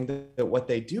realizing that what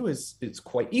they do is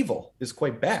quite evil, is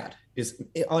quite bad, is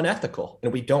unethical,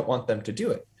 and we don't want them to do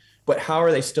it. But how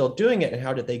are they still doing it, and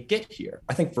how did they get here?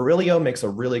 I think Virilio makes a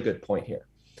really good point here.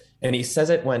 And he says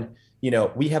it when,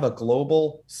 we have a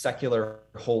global secular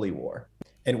holy war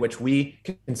in which we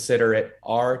consider it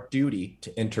our duty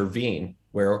to intervene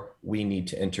where we need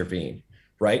to intervene,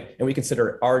 right? And we consider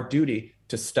it our duty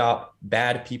to stop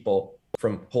bad people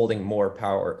from holding more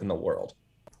power in the world.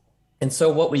 And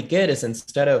so what we get is,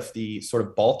 instead of the sort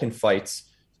of Balkan fights,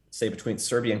 say between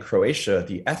Serbia and Croatia,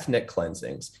 the ethnic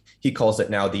cleansings, he calls it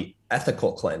now the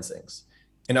ethical cleansings.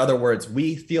 In other words,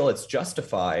 we feel it's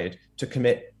justified to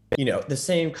commit, the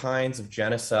same kinds of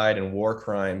genocide and war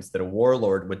crimes that a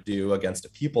warlord would do against a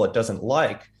people it doesn't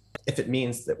like, if it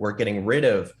means that we're getting rid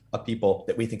of a people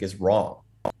that we think is wrong,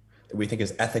 that we think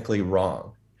is ethically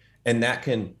wrong. And that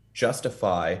can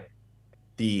justify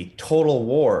the total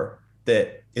war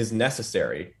that is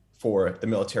necessary for the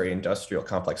military-industrial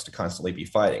complex to constantly be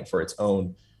fighting for its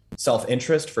own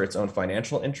self-interest, for its own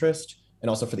financial interest, and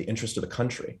also for the interest of the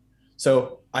country.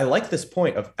 So I like this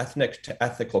point of ethnic to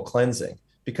ethical cleansing,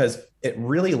 because it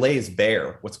really lays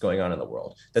bare what's going on in the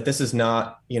world, that this is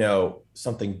not,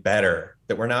 something better,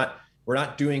 that we're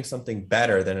not doing something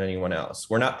better than anyone else.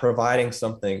 We're not providing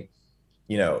something,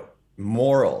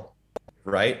 moral,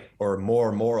 right? Or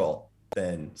more moral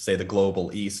than, say, the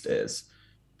global East is.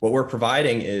 What we're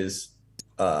providing is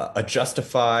a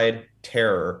justified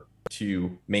terror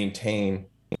to maintain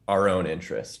our own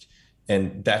interest.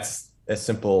 And that's as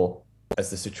simple as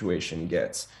the situation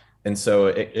gets. And so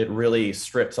it really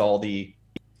strips all the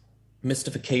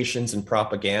mystifications and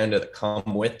propaganda that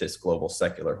come with this global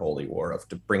secular holy war of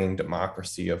bringing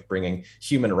democracy, of bringing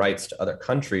human rights to other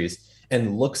countries,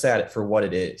 and looks at it for what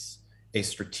it is, a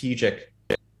strategic,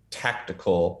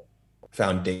 tactical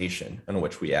foundation on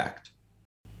which we act.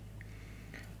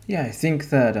 Yeah, I think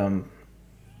that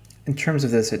in terms of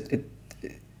this,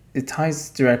 it ties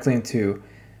directly into,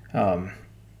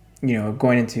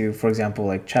 going into, for example,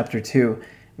 like chapter 2,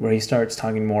 where he starts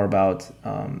talking more about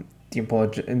the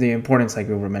importance, like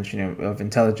we were mentioning, of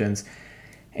intelligence.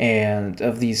 and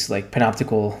of these like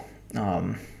panoptical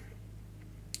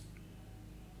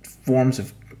forms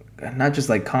of not just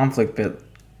like conflict, but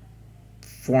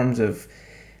forms of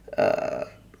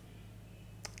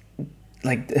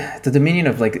like the dominion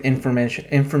of like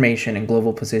information and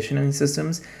global positioning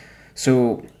systems.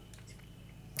 So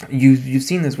you've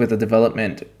seen this with the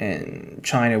development in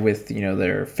China with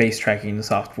their face tracking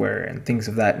software and things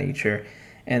of that nature,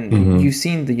 and you've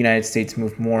seen the United States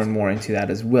move more and more into that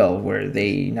as well, where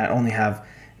they not only have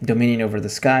dominion over the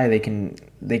sky, they can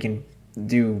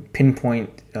do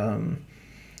pinpoint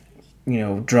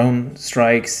drone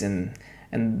strikes, and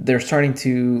they're starting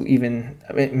to even,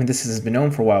 I mean this has been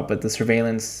known for a while, but the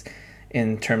surveillance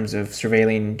in terms of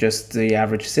surveilling just the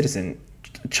average citizen.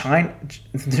 China,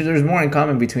 there's more in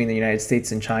common between the United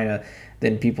States and China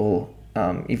than people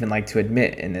even like to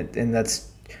admit, and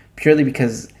that's purely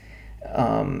because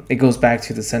it goes back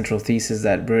to the central thesis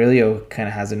that Berylio kind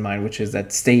of has in mind, which is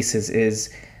that stasis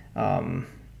is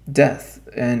death,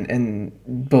 and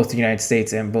both the United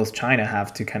States and both China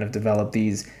have to kind of develop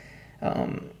these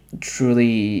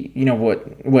truly,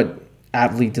 what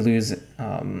aptly Deleuze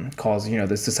calls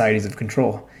the societies of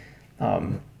control.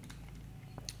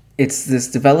 It's this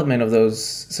development of those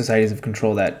societies of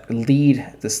control that lead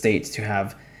the states to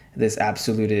have this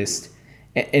absolutist,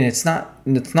 and it's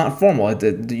not formal.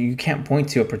 You can't point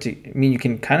to a particular. I mean, you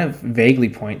can kind of vaguely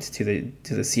point to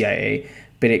the CIA,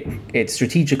 but it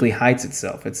strategically hides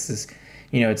itself. It's this,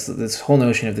 it's this whole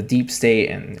notion of the deep state,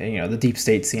 and the deep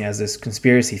state seen as this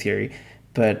conspiracy theory,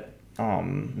 but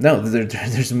no,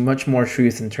 there's much more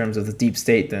truth in terms of the deep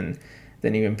state than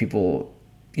even people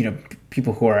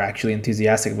who are actually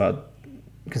enthusiastic about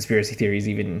conspiracy theories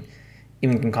even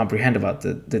can comprehend about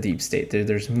the deep state.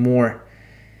 There's more.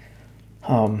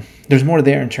 There's more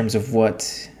there in terms of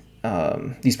what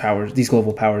these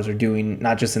global powers are doing,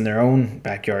 not just in their own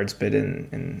backyards, but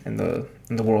in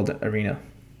the world arena.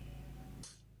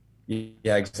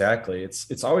 Yeah, exactly.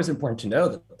 It's always important to know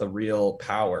that the real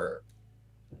power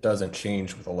doesn't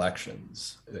change with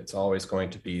elections. It's always going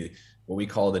to be what we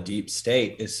call the deep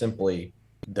state, is simply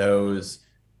those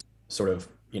sort of,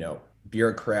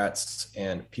 bureaucrats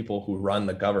and people who run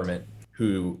the government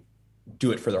who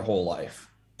do it for their whole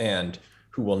life, and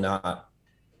who will not,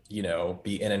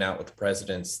 be in and out with the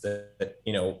presidents that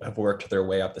have worked their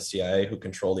way up the CIA, who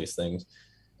control these things.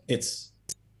 It's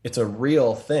a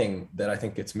real thing that I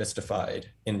think gets mystified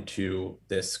into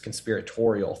this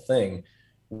conspiratorial thing,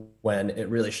 when it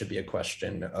really should be a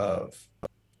question of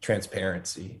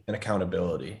transparency and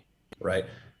accountability, right?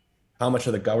 How much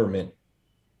of the government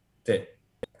that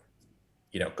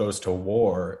goes to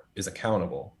war is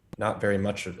accountable? Not very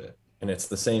much of it. And it's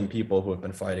the same people who have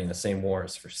been fighting the same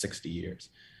wars for 60 years,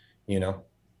 you know?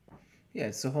 Yeah,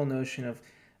 it's the whole notion of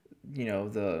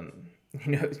the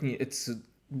it's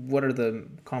what are the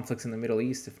conflicts in the Middle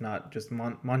East if not just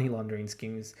money laundering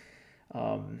schemes,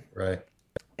 Right.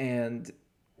 and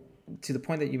to the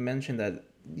point that you mentioned that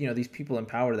these people in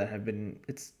power that have been,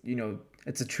 it's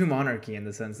a true monarchy in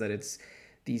the sense that it's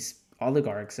these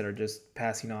oligarchs that are just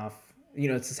passing off,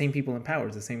 it's the same people in power,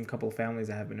 it's the same couple of families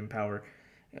that have been in power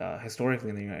historically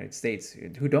in the United States,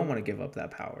 who don't want to give up that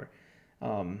power,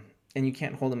 and you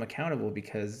can't hold them accountable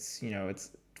because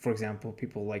it's, for example,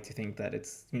 people like to think that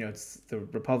it's the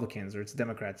Republicans or it's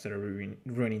Democrats that are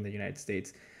ruining the United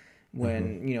States,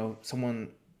 when someone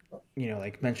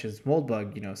like mentions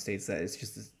Moldbug, states that it's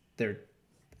just they're,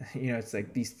 it's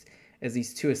like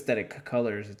these two aesthetic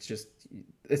colors.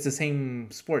 It's the same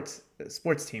sports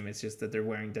team. It's just that they're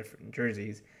wearing different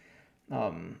jerseys,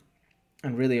 and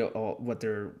really what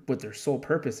their sole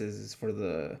purpose is for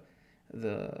the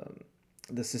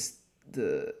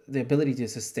the ability to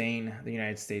sustain the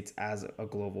United States as a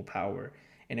global power,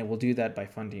 and it will do that by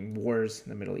funding wars in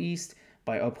the Middle East,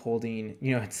 by upholding,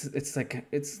 it's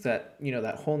that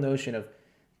that whole notion of,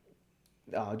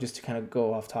 just to kind of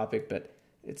go off topic, but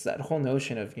it's that whole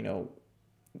notion of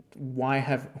why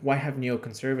have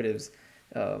neoconservatives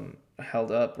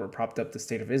held up or propped up the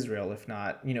state of Israel, if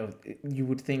not, you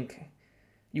would think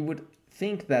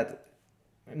that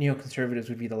neoconservatives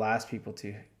would be the last people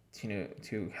to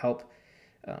help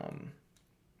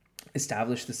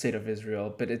establish the state of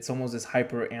Israel, but it's almost this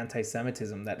hyper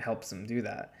anti-Semitism that helps them do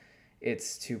that.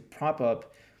 It's to prop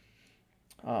up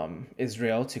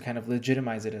Israel, to kind of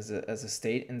legitimize it as a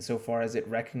state insofar as it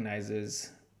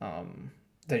recognizes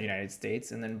the United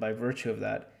States, and then by virtue of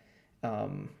that,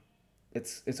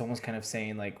 it's almost kind of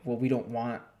saying like, well, we don't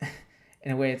want.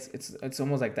 In a way, it's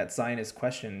almost like that Zionist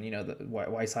question,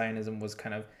 why Zionism was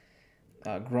kind of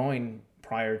growing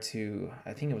prior to,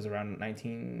 I think it was prior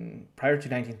to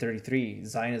 1933.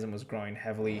 Zionism was growing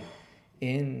heavily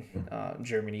in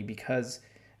Germany, because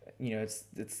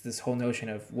it's this whole notion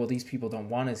of, well, these people don't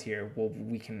want us here. Well,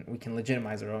 we can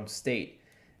legitimize our own state.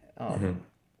 And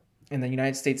the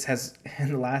United States has,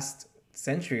 in the last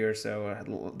century or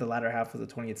so, the latter half of the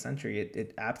 20th century,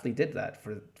 it aptly did that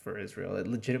for Israel. It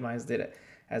legitimized it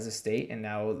as a state, and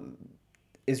now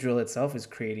Israel itself is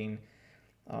creating,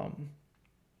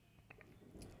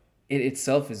 it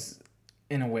itself is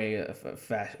in a way a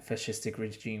fascistic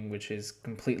regime, which is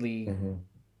completely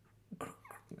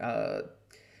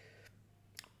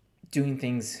doing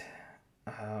things.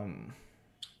 I'm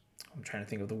trying to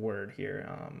think of the word here.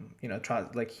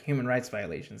 Like human rights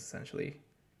violations, essentially.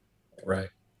 Right.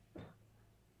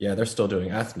 Yeah, they're still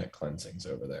doing ethnic cleansings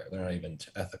over there. They're not even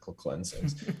ethical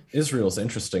cleansings. Israel's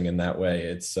interesting in that way.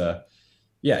 It's the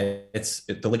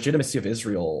legitimacy of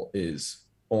Israel is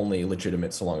only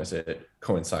legitimate so long as it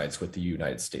coincides with the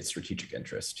United States strategic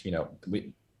interest.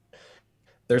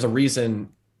 There's a reason,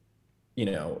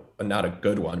 not a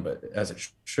good one, but as it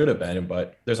should have been,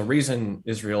 but there's a reason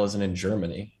Israel isn't in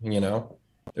Germany,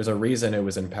 there's a reason it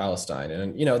was in Palestine.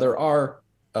 And, there are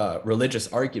religious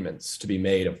arguments to be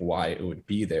made of why it would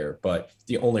be there, but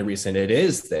the only reason it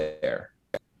is there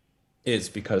is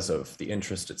because of the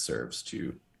interest it serves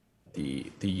to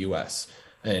the US.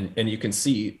 And you can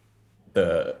see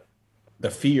the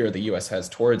fear the US has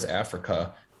towards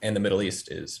Africa and the Middle East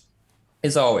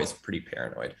is always pretty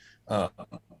paranoid.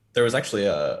 There was actually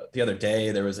the other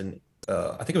day, there was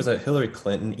I think it was a Hillary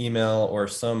Clinton email or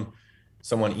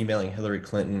someone emailing Hillary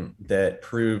Clinton that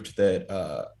proved that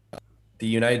the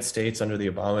United States under the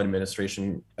Obama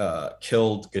administration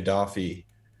killed Gaddafi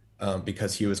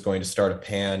because he was going to start a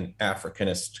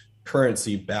pan-Africanist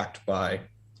currency backed by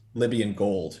Libyan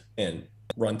gold and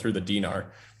run through the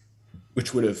dinar,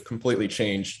 which would have completely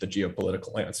changed the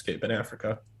geopolitical landscape in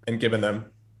Africa and given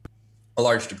them a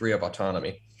large degree of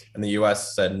autonomy. And the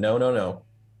US said, no,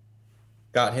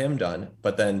 got him done,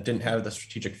 but then didn't have the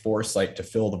strategic foresight to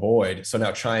fill the void. So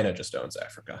now China just owns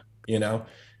Africa,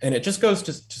 And it just goes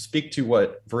to speak to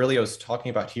what Virilio's talking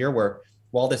about here, where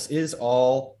while this is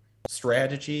all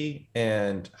strategy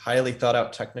and highly thought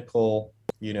out technical,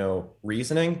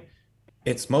 reasoning,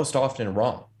 it's most often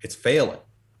wrong. It's failing.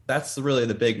 That's really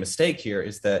the big mistake here,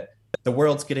 is that the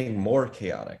world's getting more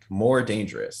chaotic, more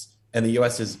dangerous, and the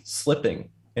US is slipping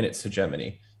in its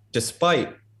hegemony,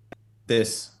 despite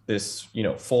this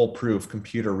foolproof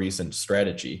computer reasoned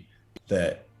strategy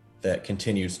that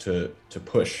continues to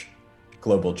push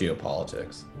global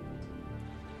geopolitics.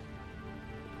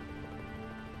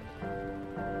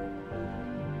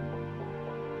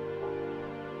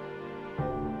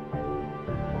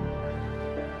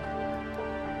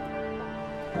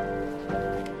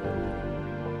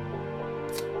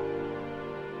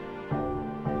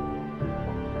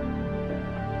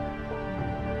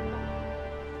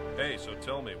 So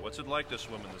tell me, what's it like to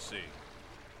swim in the sea?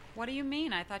 What do you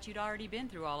mean? I thought you'd already been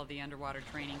through all of the underwater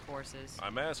training courses.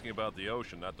 I'm asking about the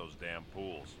ocean, not those damn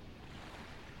pools.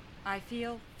 I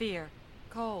feel fear,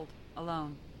 cold,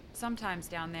 alone. Sometimes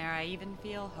down there I even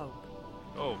feel hope.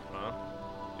 Hope, huh?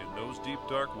 In those deep,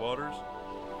 dark waters?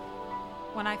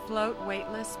 When I float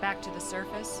weightless back to the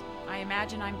surface, I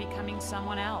imagine I'm becoming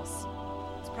someone else.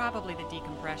 It's probably the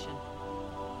decompression.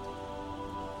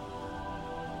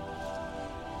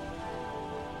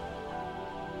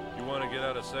 You want to get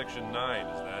out of Section 9,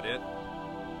 is that it?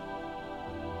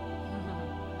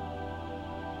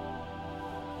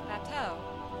 Plateau,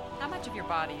 how much of your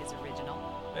body is original?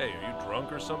 Hey, are you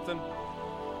drunk or something?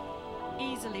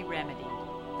 Easily remedied.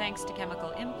 Thanks to chemical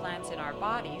implants in our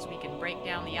bodies, we can break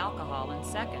down the alcohol in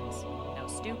seconds. No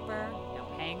stupor, no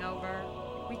hangover.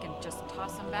 We can just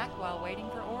toss them back while waiting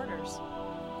for orders.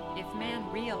 If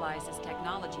man realizes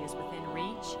technology is within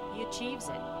reach, he achieves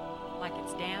it, like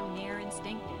it's damn near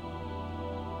instinctive.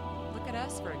 Look at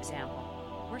us, for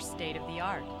example. We're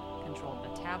state-of-the-art. Controlled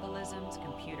metabolisms,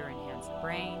 computer-enhanced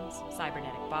brains,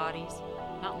 cybernetic bodies.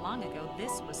 Not long ago,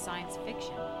 this was science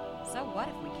fiction. So what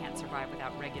if we can't survive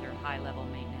without regular high-level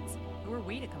maintenance? Who are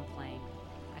we to complain?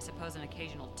 I suppose an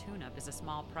occasional tune-up is a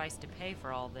small price to pay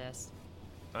for all this.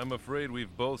 I'm afraid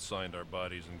we've both signed our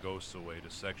bodies and ghosts away to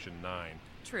Section 9.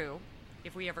 True.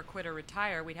 If we ever quit or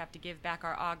retire, we'd have to give back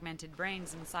our augmented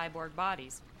brains and cyborg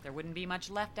bodies. There wouldn't be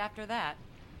much left after that.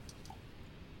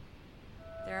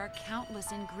 There are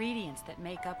countless ingredients that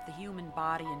make up the human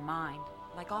body and mind,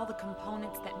 like all the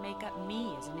components that make up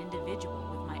me as an individual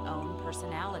with my own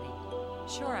personality.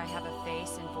 Sure, I have a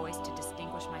face and voice to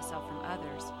distinguish myself from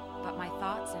others, but my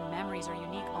thoughts and memories are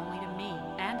unique only to me,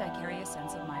 and I carry a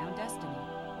sense of my own destiny.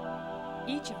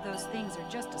 Each of those things are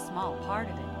just a small part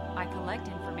of it. I collect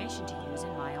information to use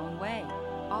in my own way.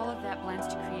 All of that blends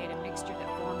to create a mixture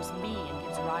that forms me and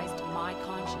gives rise to my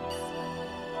conscience.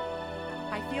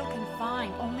 I feel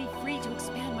confined, only free to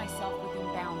expand myself within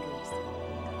boundaries.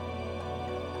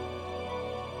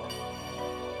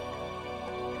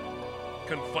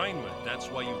 Confinement, that's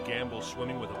why you gamble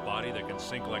swimming with a body that can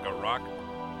sink like a rock?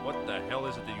 What the hell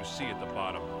is it that you see at the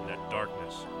bottom, in that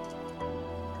darkness?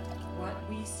 What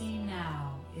we see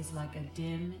now is like a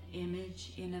dim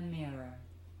image in a mirror.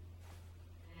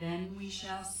 Then we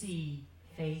shall see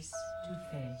face to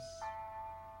face.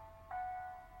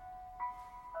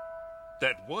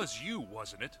 That was you,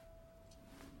 wasn't it?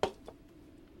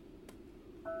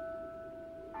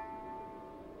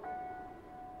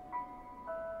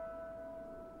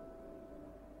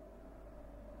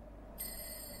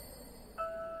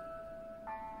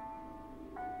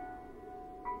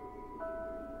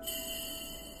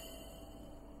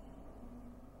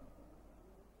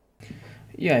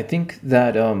 Yeah, I think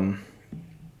that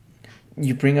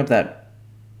you bring up that,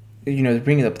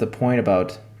 bringing up the point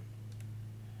about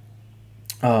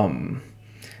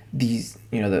these,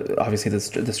 obviously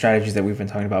the strategies that we've been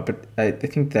talking about, but I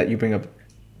think that you bring up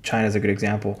China as a good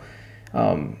example,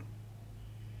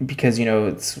 because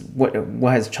it's what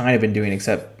has China been doing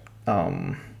except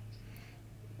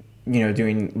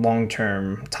doing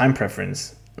long-term time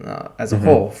preference as a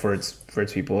whole for its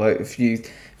people. If you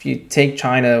take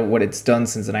China, what it's done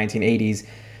since the 1980s,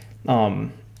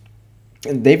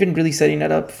 they've been really setting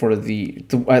that up for the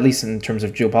at least in terms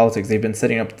of geopolitics, they've been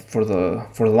setting up for the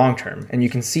long term. And you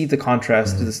can see the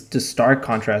contrast, the stark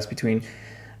contrast between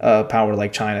power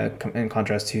like China in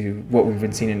contrast to what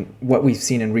we've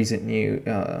seen in recent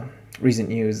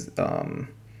news,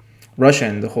 Russia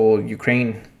and the whole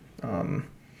Ukraine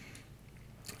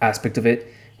aspect of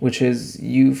it, which is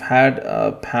you've had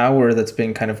a power that's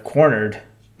been kind of cornered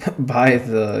by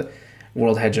the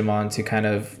world hegemon to kind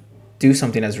of do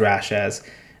something as rash as,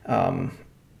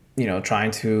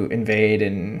 trying to invade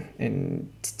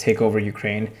and take over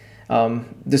Ukraine,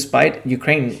 despite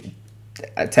Ukraine,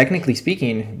 technically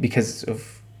speaking, because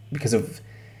of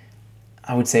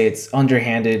I would say it's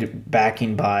underhanded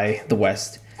backing by the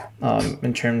West,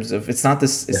 in terms of it's not the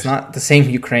same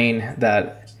Ukraine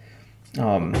that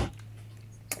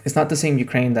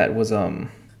was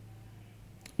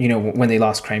when they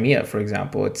lost Crimea, for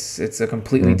example. It's a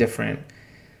completely different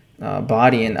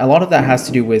body, and a lot of that has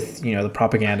to do with the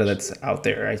propaganda that's out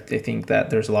there. I think that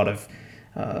there's a lot of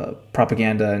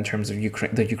propaganda in terms of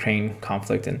the Ukraine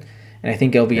conflict, and I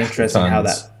think it'll be interesting how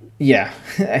that. Yeah,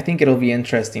 I think it'll be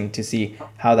interesting to see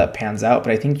how that pans out.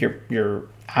 But I think you're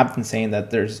apt in saying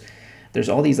that there's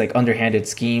all these like underhanded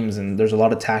schemes and there's a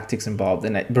lot of tactics involved.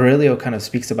 And Berylio kind of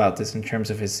speaks about this in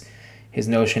terms of his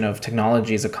notion of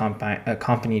technology is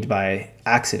accompanied by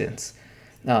accidents.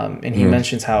 And he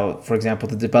mentions how, for example,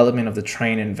 the development of the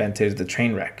train invented the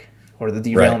train wreck or the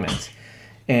derailment. Right.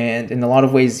 And in a lot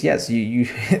of ways, yes, you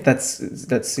that's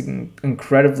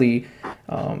incredibly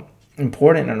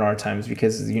important in our times,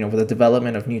 because with the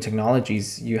development of new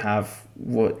technologies, you have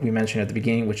what we mentioned at the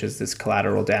beginning, which is this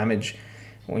collateral damage.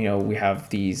 We have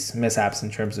these mishaps in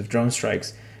terms of drone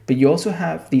strikes, but you also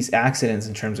have these accidents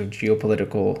in terms of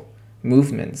geopolitical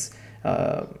movements.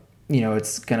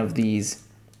 It's kind of these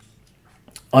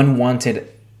unwanted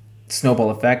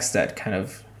snowball effects that kind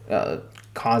of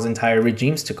cause entire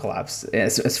regimes to collapse.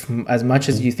 As much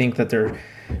as you think that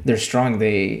they're strong,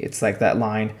 it's like that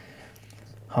line.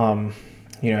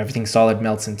 Everything solid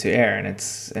melts into air, and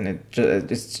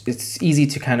it's easy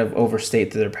to kind of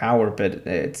overstate their power, but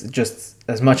it's just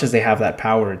as much as they have that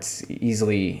power, it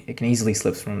can easily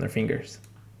slip from their fingers.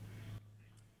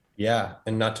 Yeah,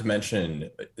 and not to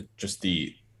mention just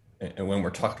and when we're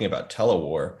talking about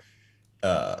telewar,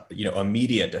 a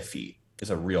media defeat is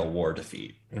a real war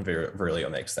defeat, and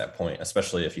Berylio makes that point,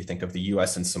 especially if you think of the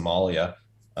U.S. and Somalia.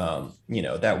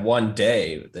 That one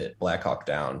day that Black Hawk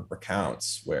Down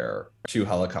recounts, where 2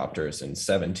 helicopters and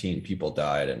 17 people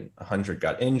died and 100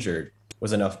 got injured,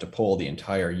 was enough to pull the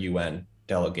entire UN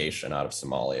delegation out of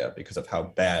Somalia because of how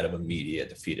bad of a media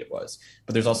defeat it was.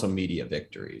 But there's also media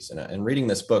victories. And reading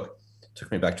this book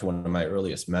took me back to one of my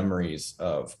earliest memories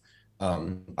of,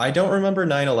 I don't remember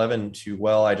 9/11 too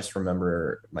well. I just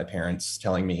remember my parents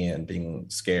telling me and being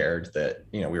scared that,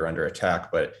 we were under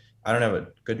attack, but I don't have a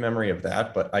good memory of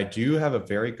that, but I do have a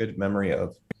very good memory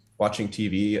of watching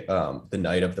TV the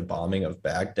night of the bombing of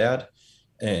Baghdad,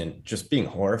 and just being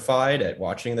horrified at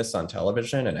watching this on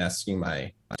television and asking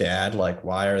my dad, like,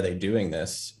 why are they doing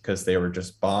this? Because they were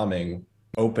just bombing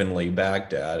openly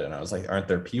Baghdad. And I was like, aren't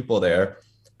there people there?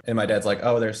 And my dad's like,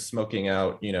 oh, they're smoking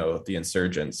out, the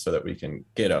insurgents so that we can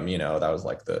get them. That was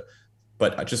like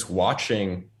but just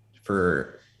watching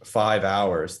for 5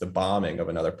 hours, the bombing of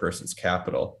another person's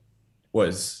capital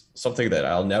was something that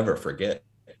I'll never forget.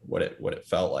 What it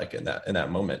felt like in that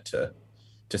moment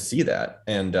to see that,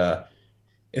 and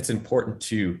it's important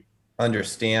to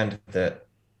understand that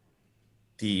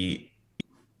the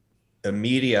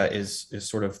media is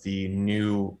sort of the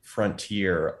new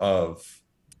frontier of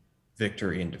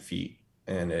victory and defeat,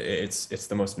 and it's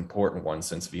the most important one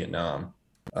since Vietnam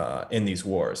in these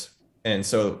wars. And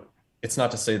so it's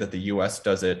not to say that the U.S.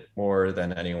 does it more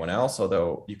than anyone else,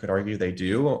 although you could argue they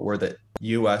do, or that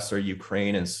U.S. or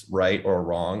Ukraine is right or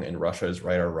wrong and Russia is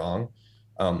right or wrong.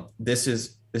 This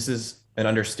is an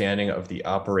understanding of the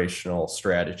operational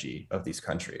strategy of these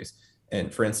countries.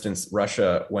 And for instance,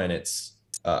 Russia, when its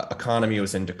economy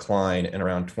was in decline in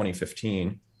around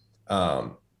 2015,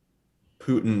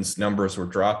 Putin's numbers were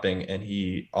dropping, and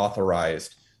he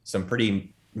authorized some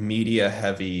pretty media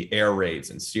heavy air raids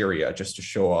in Syria just to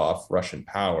show off Russian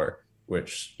power,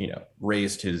 which,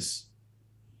 raised his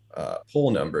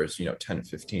poll numbers, 10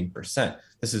 to 15%.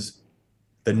 This is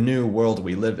the new world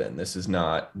we live in. This is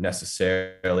not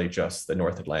necessarily just the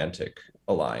North Atlantic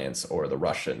Alliance or the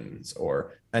Russians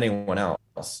or anyone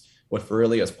else. What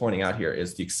Virilio is pointing out here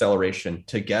is the acceleration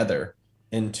together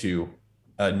into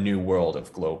a new world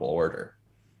of global order,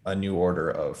 a new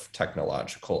order of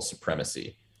technological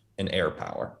supremacy and air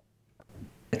power.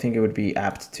 I think it would be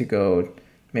apt to go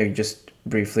maybe just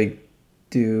briefly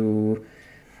do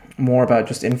more about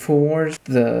just InfoWars,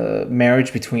 the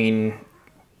marriage between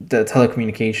the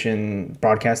telecommunication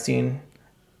broadcasting,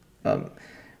 the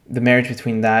marriage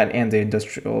between that and the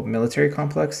industrial military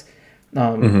complex,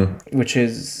 which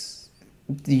is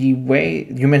the way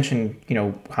you mentioned,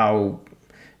 how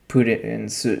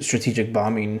Putin's strategic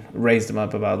bombing raised them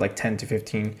up about like 10 to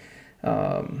 15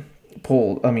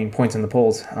 points in the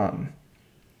polls. And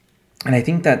I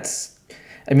think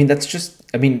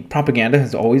propaganda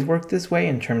has always worked this way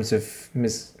in terms of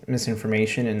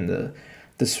misinformation and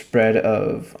the spread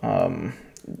of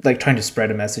trying to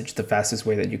spread a message the fastest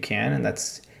way that you can. And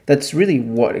that's really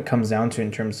what it comes down to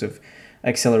in terms of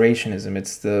accelerationism.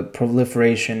 It's the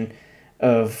proliferation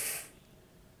of,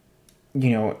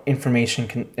 information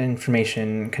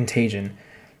contagion.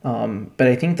 But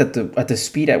I think that at the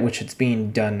speed at which it's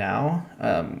being done now,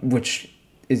 which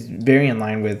is very in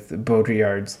line with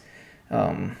Baudrillard's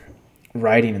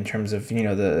writing in terms of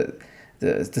the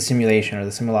simulation or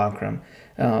the simulacrum,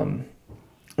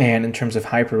 and in terms of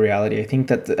hyper reality, I think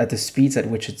that at the speeds at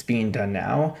which it's being done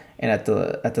now, and at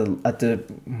the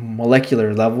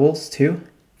molecular levels too,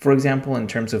 for example, in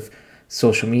terms of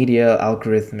social media,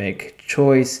 algorithmic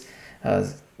choice,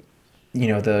 the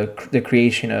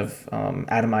creation of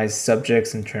atomized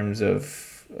subjects in terms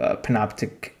of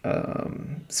panoptic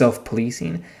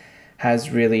self-policing has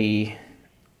really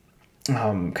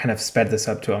kind of sped this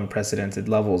up to unprecedented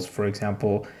levels. For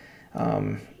example,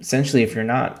 essentially, if you're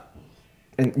not,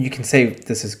 and you can say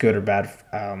this is good or bad,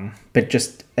 but it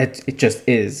just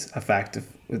is a fact of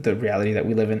the reality that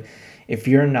we live in. If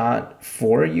you're not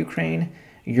for Ukraine,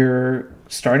 you're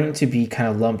starting to be kind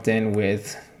of lumped in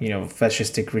with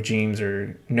fascistic regimes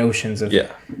or notions of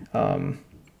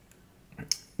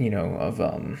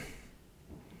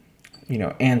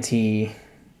anti,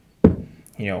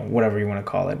 whatever you want to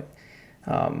call it,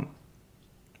 and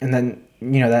then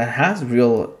that has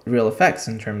real effects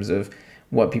in terms of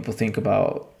what people think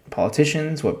about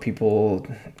politicians, what people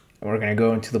are going to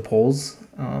go into the polls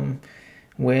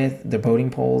with, the voting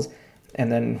polls,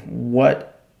 and then what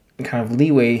kind of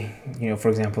leeway, for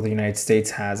example, the United States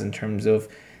has in terms of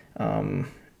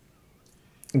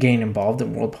getting involved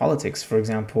in world politics. For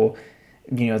example,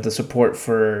 the support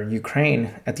for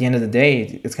Ukraine, at the end of the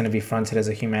day, it's going to be fronted as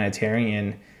a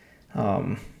humanitarian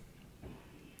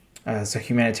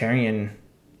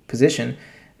position,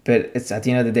 but it's at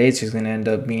the end of the day, it's just going to end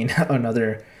up being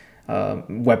another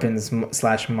weapons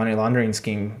 / money laundering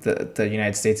scheme that the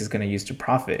United States is going to use to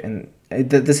profit. And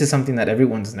this is something that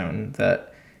everyone's known,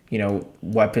 that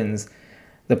weapons,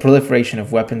 the proliferation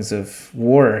of weapons of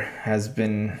war has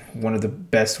been one of the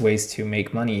best ways to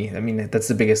make money. I mean, that's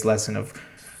the biggest lesson of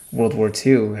World War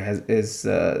II is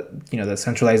the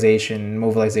centralization,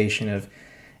 mobilization of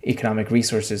economic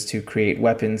resources to create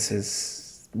weapons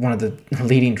is one of the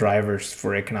leading drivers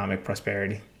for economic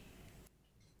prosperity.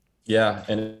 Yeah,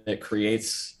 and it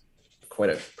creates quite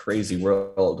a crazy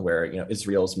world where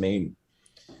Israel's main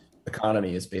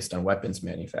economy is based on weapons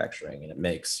manufacturing, and it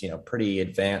makes pretty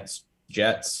advanced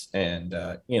jets. And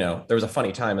there was a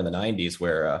funny time in the 90s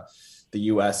where the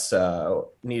U.S.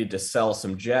 Needed to sell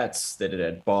some jets that it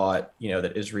had bought,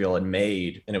 that Israel had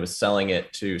made, and it was selling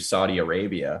it to Saudi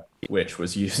Arabia, which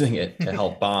was using it to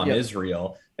help bomb Yep.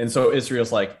 Israel. And so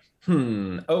Israel's like,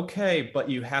 okay, but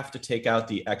you have to take out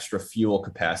the extra fuel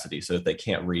capacity so that they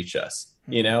can't reach us,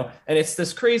 you know? And it's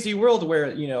this crazy world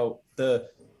where, you know,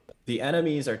 the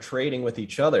enemies are trading with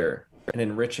each other and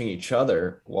enriching each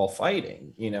other while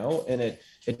fighting, you know, and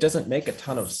it doesn't make a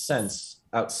ton of sense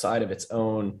outside of its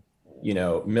own, you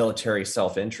know, military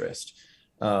self-interest.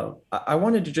 I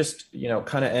wanted to just, you know,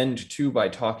 kind of end too by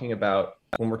talking about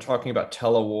when we're talking about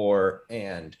telewar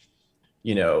and,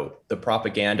 you know, the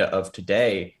propaganda of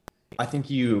today. I think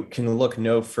you can look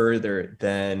no further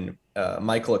than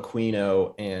Michael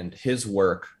Aquino and his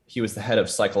work. He was the head of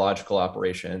psychological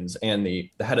operations and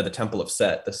the head of the Temple of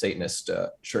Set, the Satanist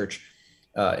church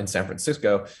in San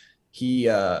Francisco. He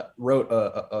wrote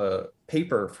a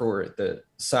paper for the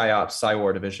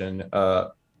PSYOP division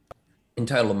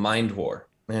entitled Mind War.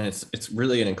 And it's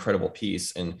really an incredible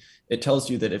piece. And it tells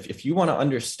you that if you want to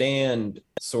understand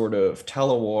sort of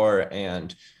telewar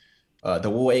and the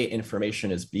way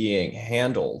information is being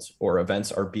handled or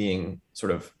events are being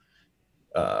sort of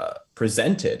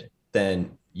presented,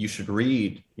 then you should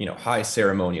read, you know, High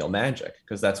Ceremonial Magic,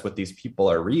 because that's what these people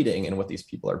are reading and what these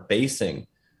people are basing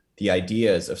the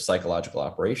ideas of psychological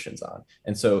operations on.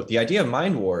 And so the idea of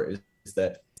Mind War is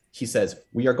that he says,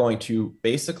 we are going to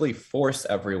basically force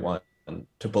everyone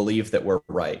to believe that we're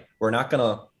right. We're not going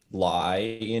to lie,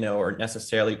 you know, or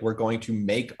necessarily we're going to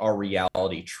make our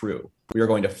reality true. We are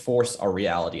going to force our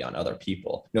reality on other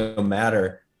people, no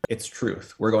matter its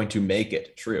truth. We're going to make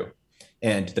it true.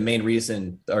 And the main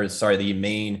reason, or sorry, the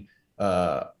main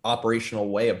operational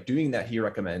way of doing that he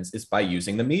recommends is by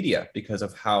using the media, because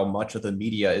of how much of the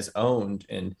media is owned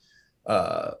and,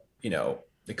 you know,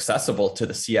 accessible to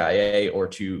the CIA or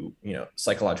to, you know,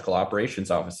 psychological operations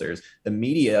officers. The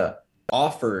media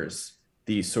offers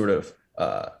these sort of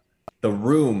the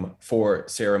room for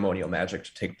ceremonial magic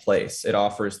to take place. It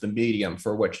offers the medium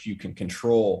for which you can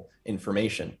control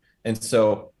information. And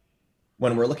so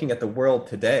when we're looking at the world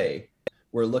today,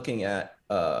 we're looking at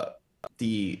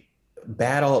the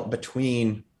battle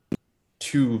between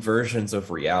two versions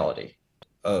of reality,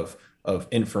 of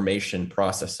information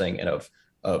processing and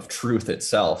of truth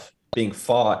itself being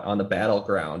fought on the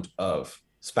battleground of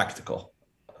spectacle,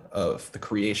 of the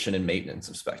creation and maintenance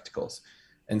of spectacles.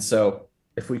 And so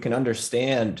if we can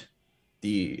understand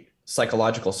the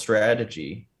psychological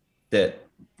strategy that,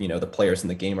 you know, the players in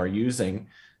the game are using,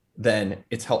 then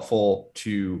it's helpful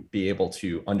to be able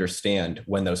to understand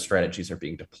when those strategies are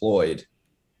being deployed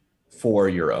for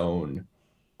your own,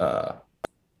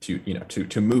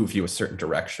 to move you a certain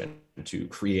direction, to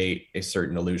create a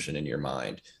certain illusion in your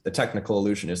mind. The technical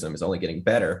illusionism is only getting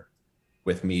better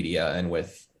with media and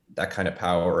with that kind of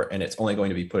power, and it's only going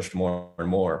to be pushed more and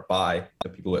more by the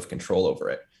people who have control over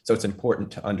it. So it's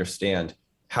important to understand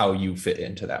how you fit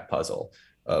into that puzzle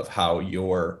of how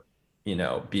you're, you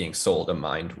know, being sold a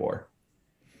mind war.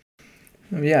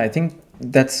 Yeah, I think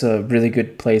that's a really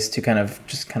good place to kind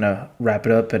of wrap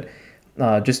it up. But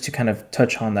just to kind of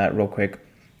touch on that real quick,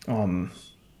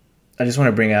 I just want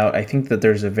to bring out, I think that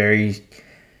there's a very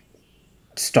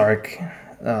stark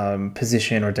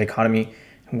position or dichotomy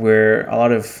where a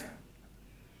lot of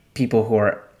people who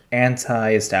are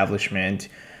anti-establishment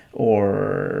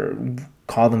or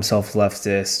call themselves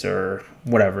leftist or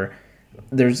whatever,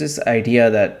 there's this idea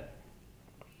that,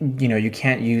 you know, you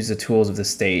can't use the tools of the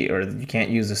state, or you can't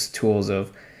use the tools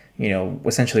of, you know,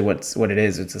 essentially what it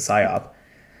is. It's a psyop.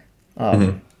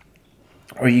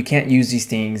 Or you can't use these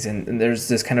things, and there's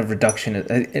this kind of reduction.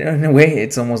 In a way,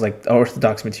 it's almost like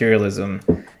orthodox materialism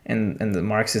in the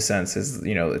Marxist sense is,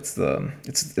 you know, it's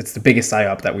the biggest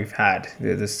psyop that we've had,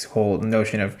 this whole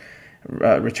notion of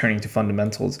returning to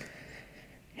fundamentals.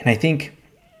 And I think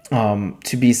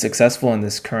to be successful in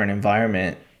this current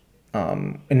environment,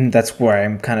 and that's where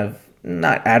I'm kind of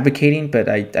not advocating, but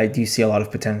I do see a lot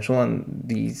of potential in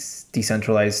these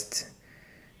decentralized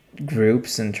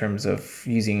groups in terms of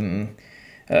using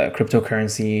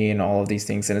cryptocurrency and all of these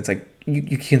things. And it's like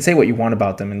you can say what you want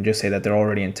about them and just say that they're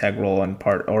already integral and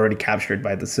already captured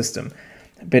by the system.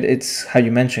 But it's how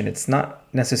you mentioned, it's not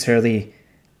necessarily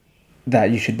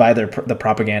that you should buy the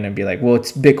propaganda and be like, well,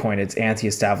 it's Bitcoin, it's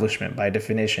anti-establishment by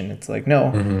definition. It's like,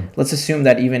 no, let's assume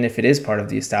that even if it is part of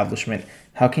the establishment,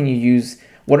 how can you use,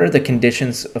 what are the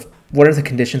conditions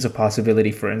of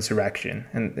possibility for insurrection?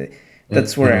 And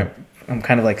that's where I'm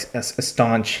kind of like a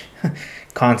staunch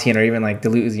Kantian or even like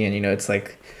Deleuzian, you know. It's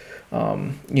like,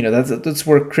 you know, that's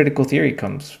where critical theory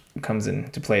comes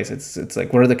into place. It's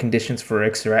like, what are the conditions for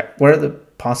what are the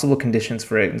possible conditions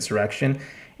for insurrection,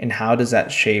 and how does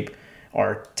that shape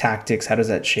our tactics? How does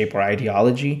that shape our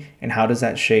ideology? And how does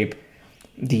that shape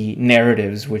the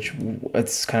narratives, which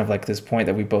it's kind of like this point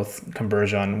that we both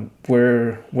converge on.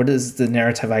 What is the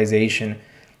narrativization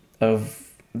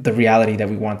of the reality that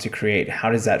we want to create?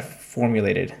 How does that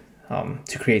formulated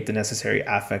to create the necessary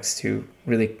affects to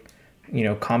really,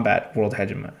 combat world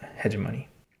hegemony?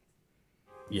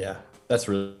 Yeah, that's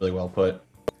really well put.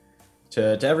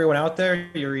 To everyone out there,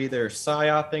 you're either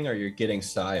psyoping or you're getting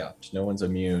psyoped. No one's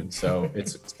immune. So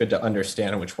it's good to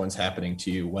understand which one's happening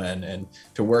to you when, and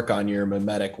to work on your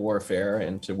mimetic warfare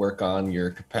and to work on your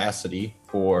capacity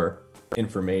for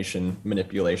information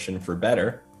manipulation for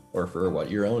better, or for what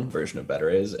your own version of better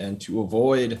is, and to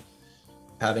avoid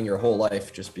having your whole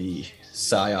life just be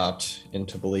psyoped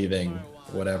into believing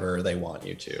whatever they want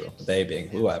you to, they being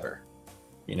whoever,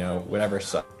 whatever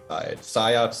side.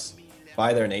 Psyops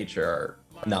by their nature are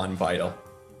non-vital.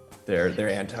 They're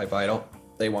anti-vital.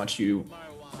 They want you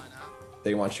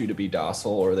to be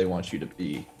docile, or they want you to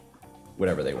be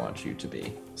whatever they want you to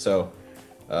be. So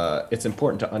it's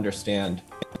important to understand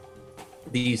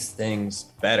these things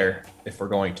better if we're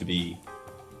going to be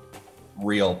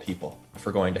real people, if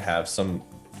we're going to have some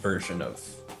version of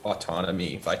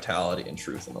autonomy, vitality, and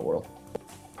truth in the world.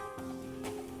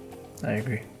 I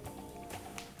agree.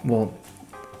 Well,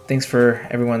 thanks for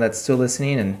everyone that's still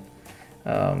listening, and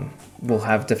we'll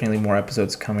have definitely more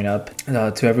episodes coming up.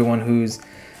 To everyone who's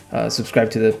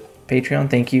subscribed to the Patreon,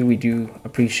 thank you. We do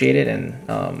appreciate it, and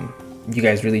you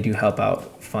guys really do help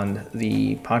out fund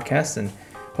the podcast, and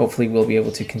hopefully we'll be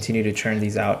able to continue to churn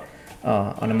these out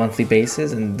on a monthly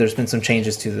basis. And there's been some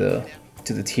changes to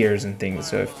the tiers and things,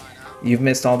 so if you've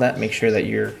missed all that, make sure that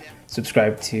you're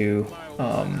subscribed to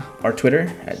our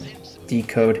Twitter at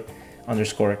decode_cast.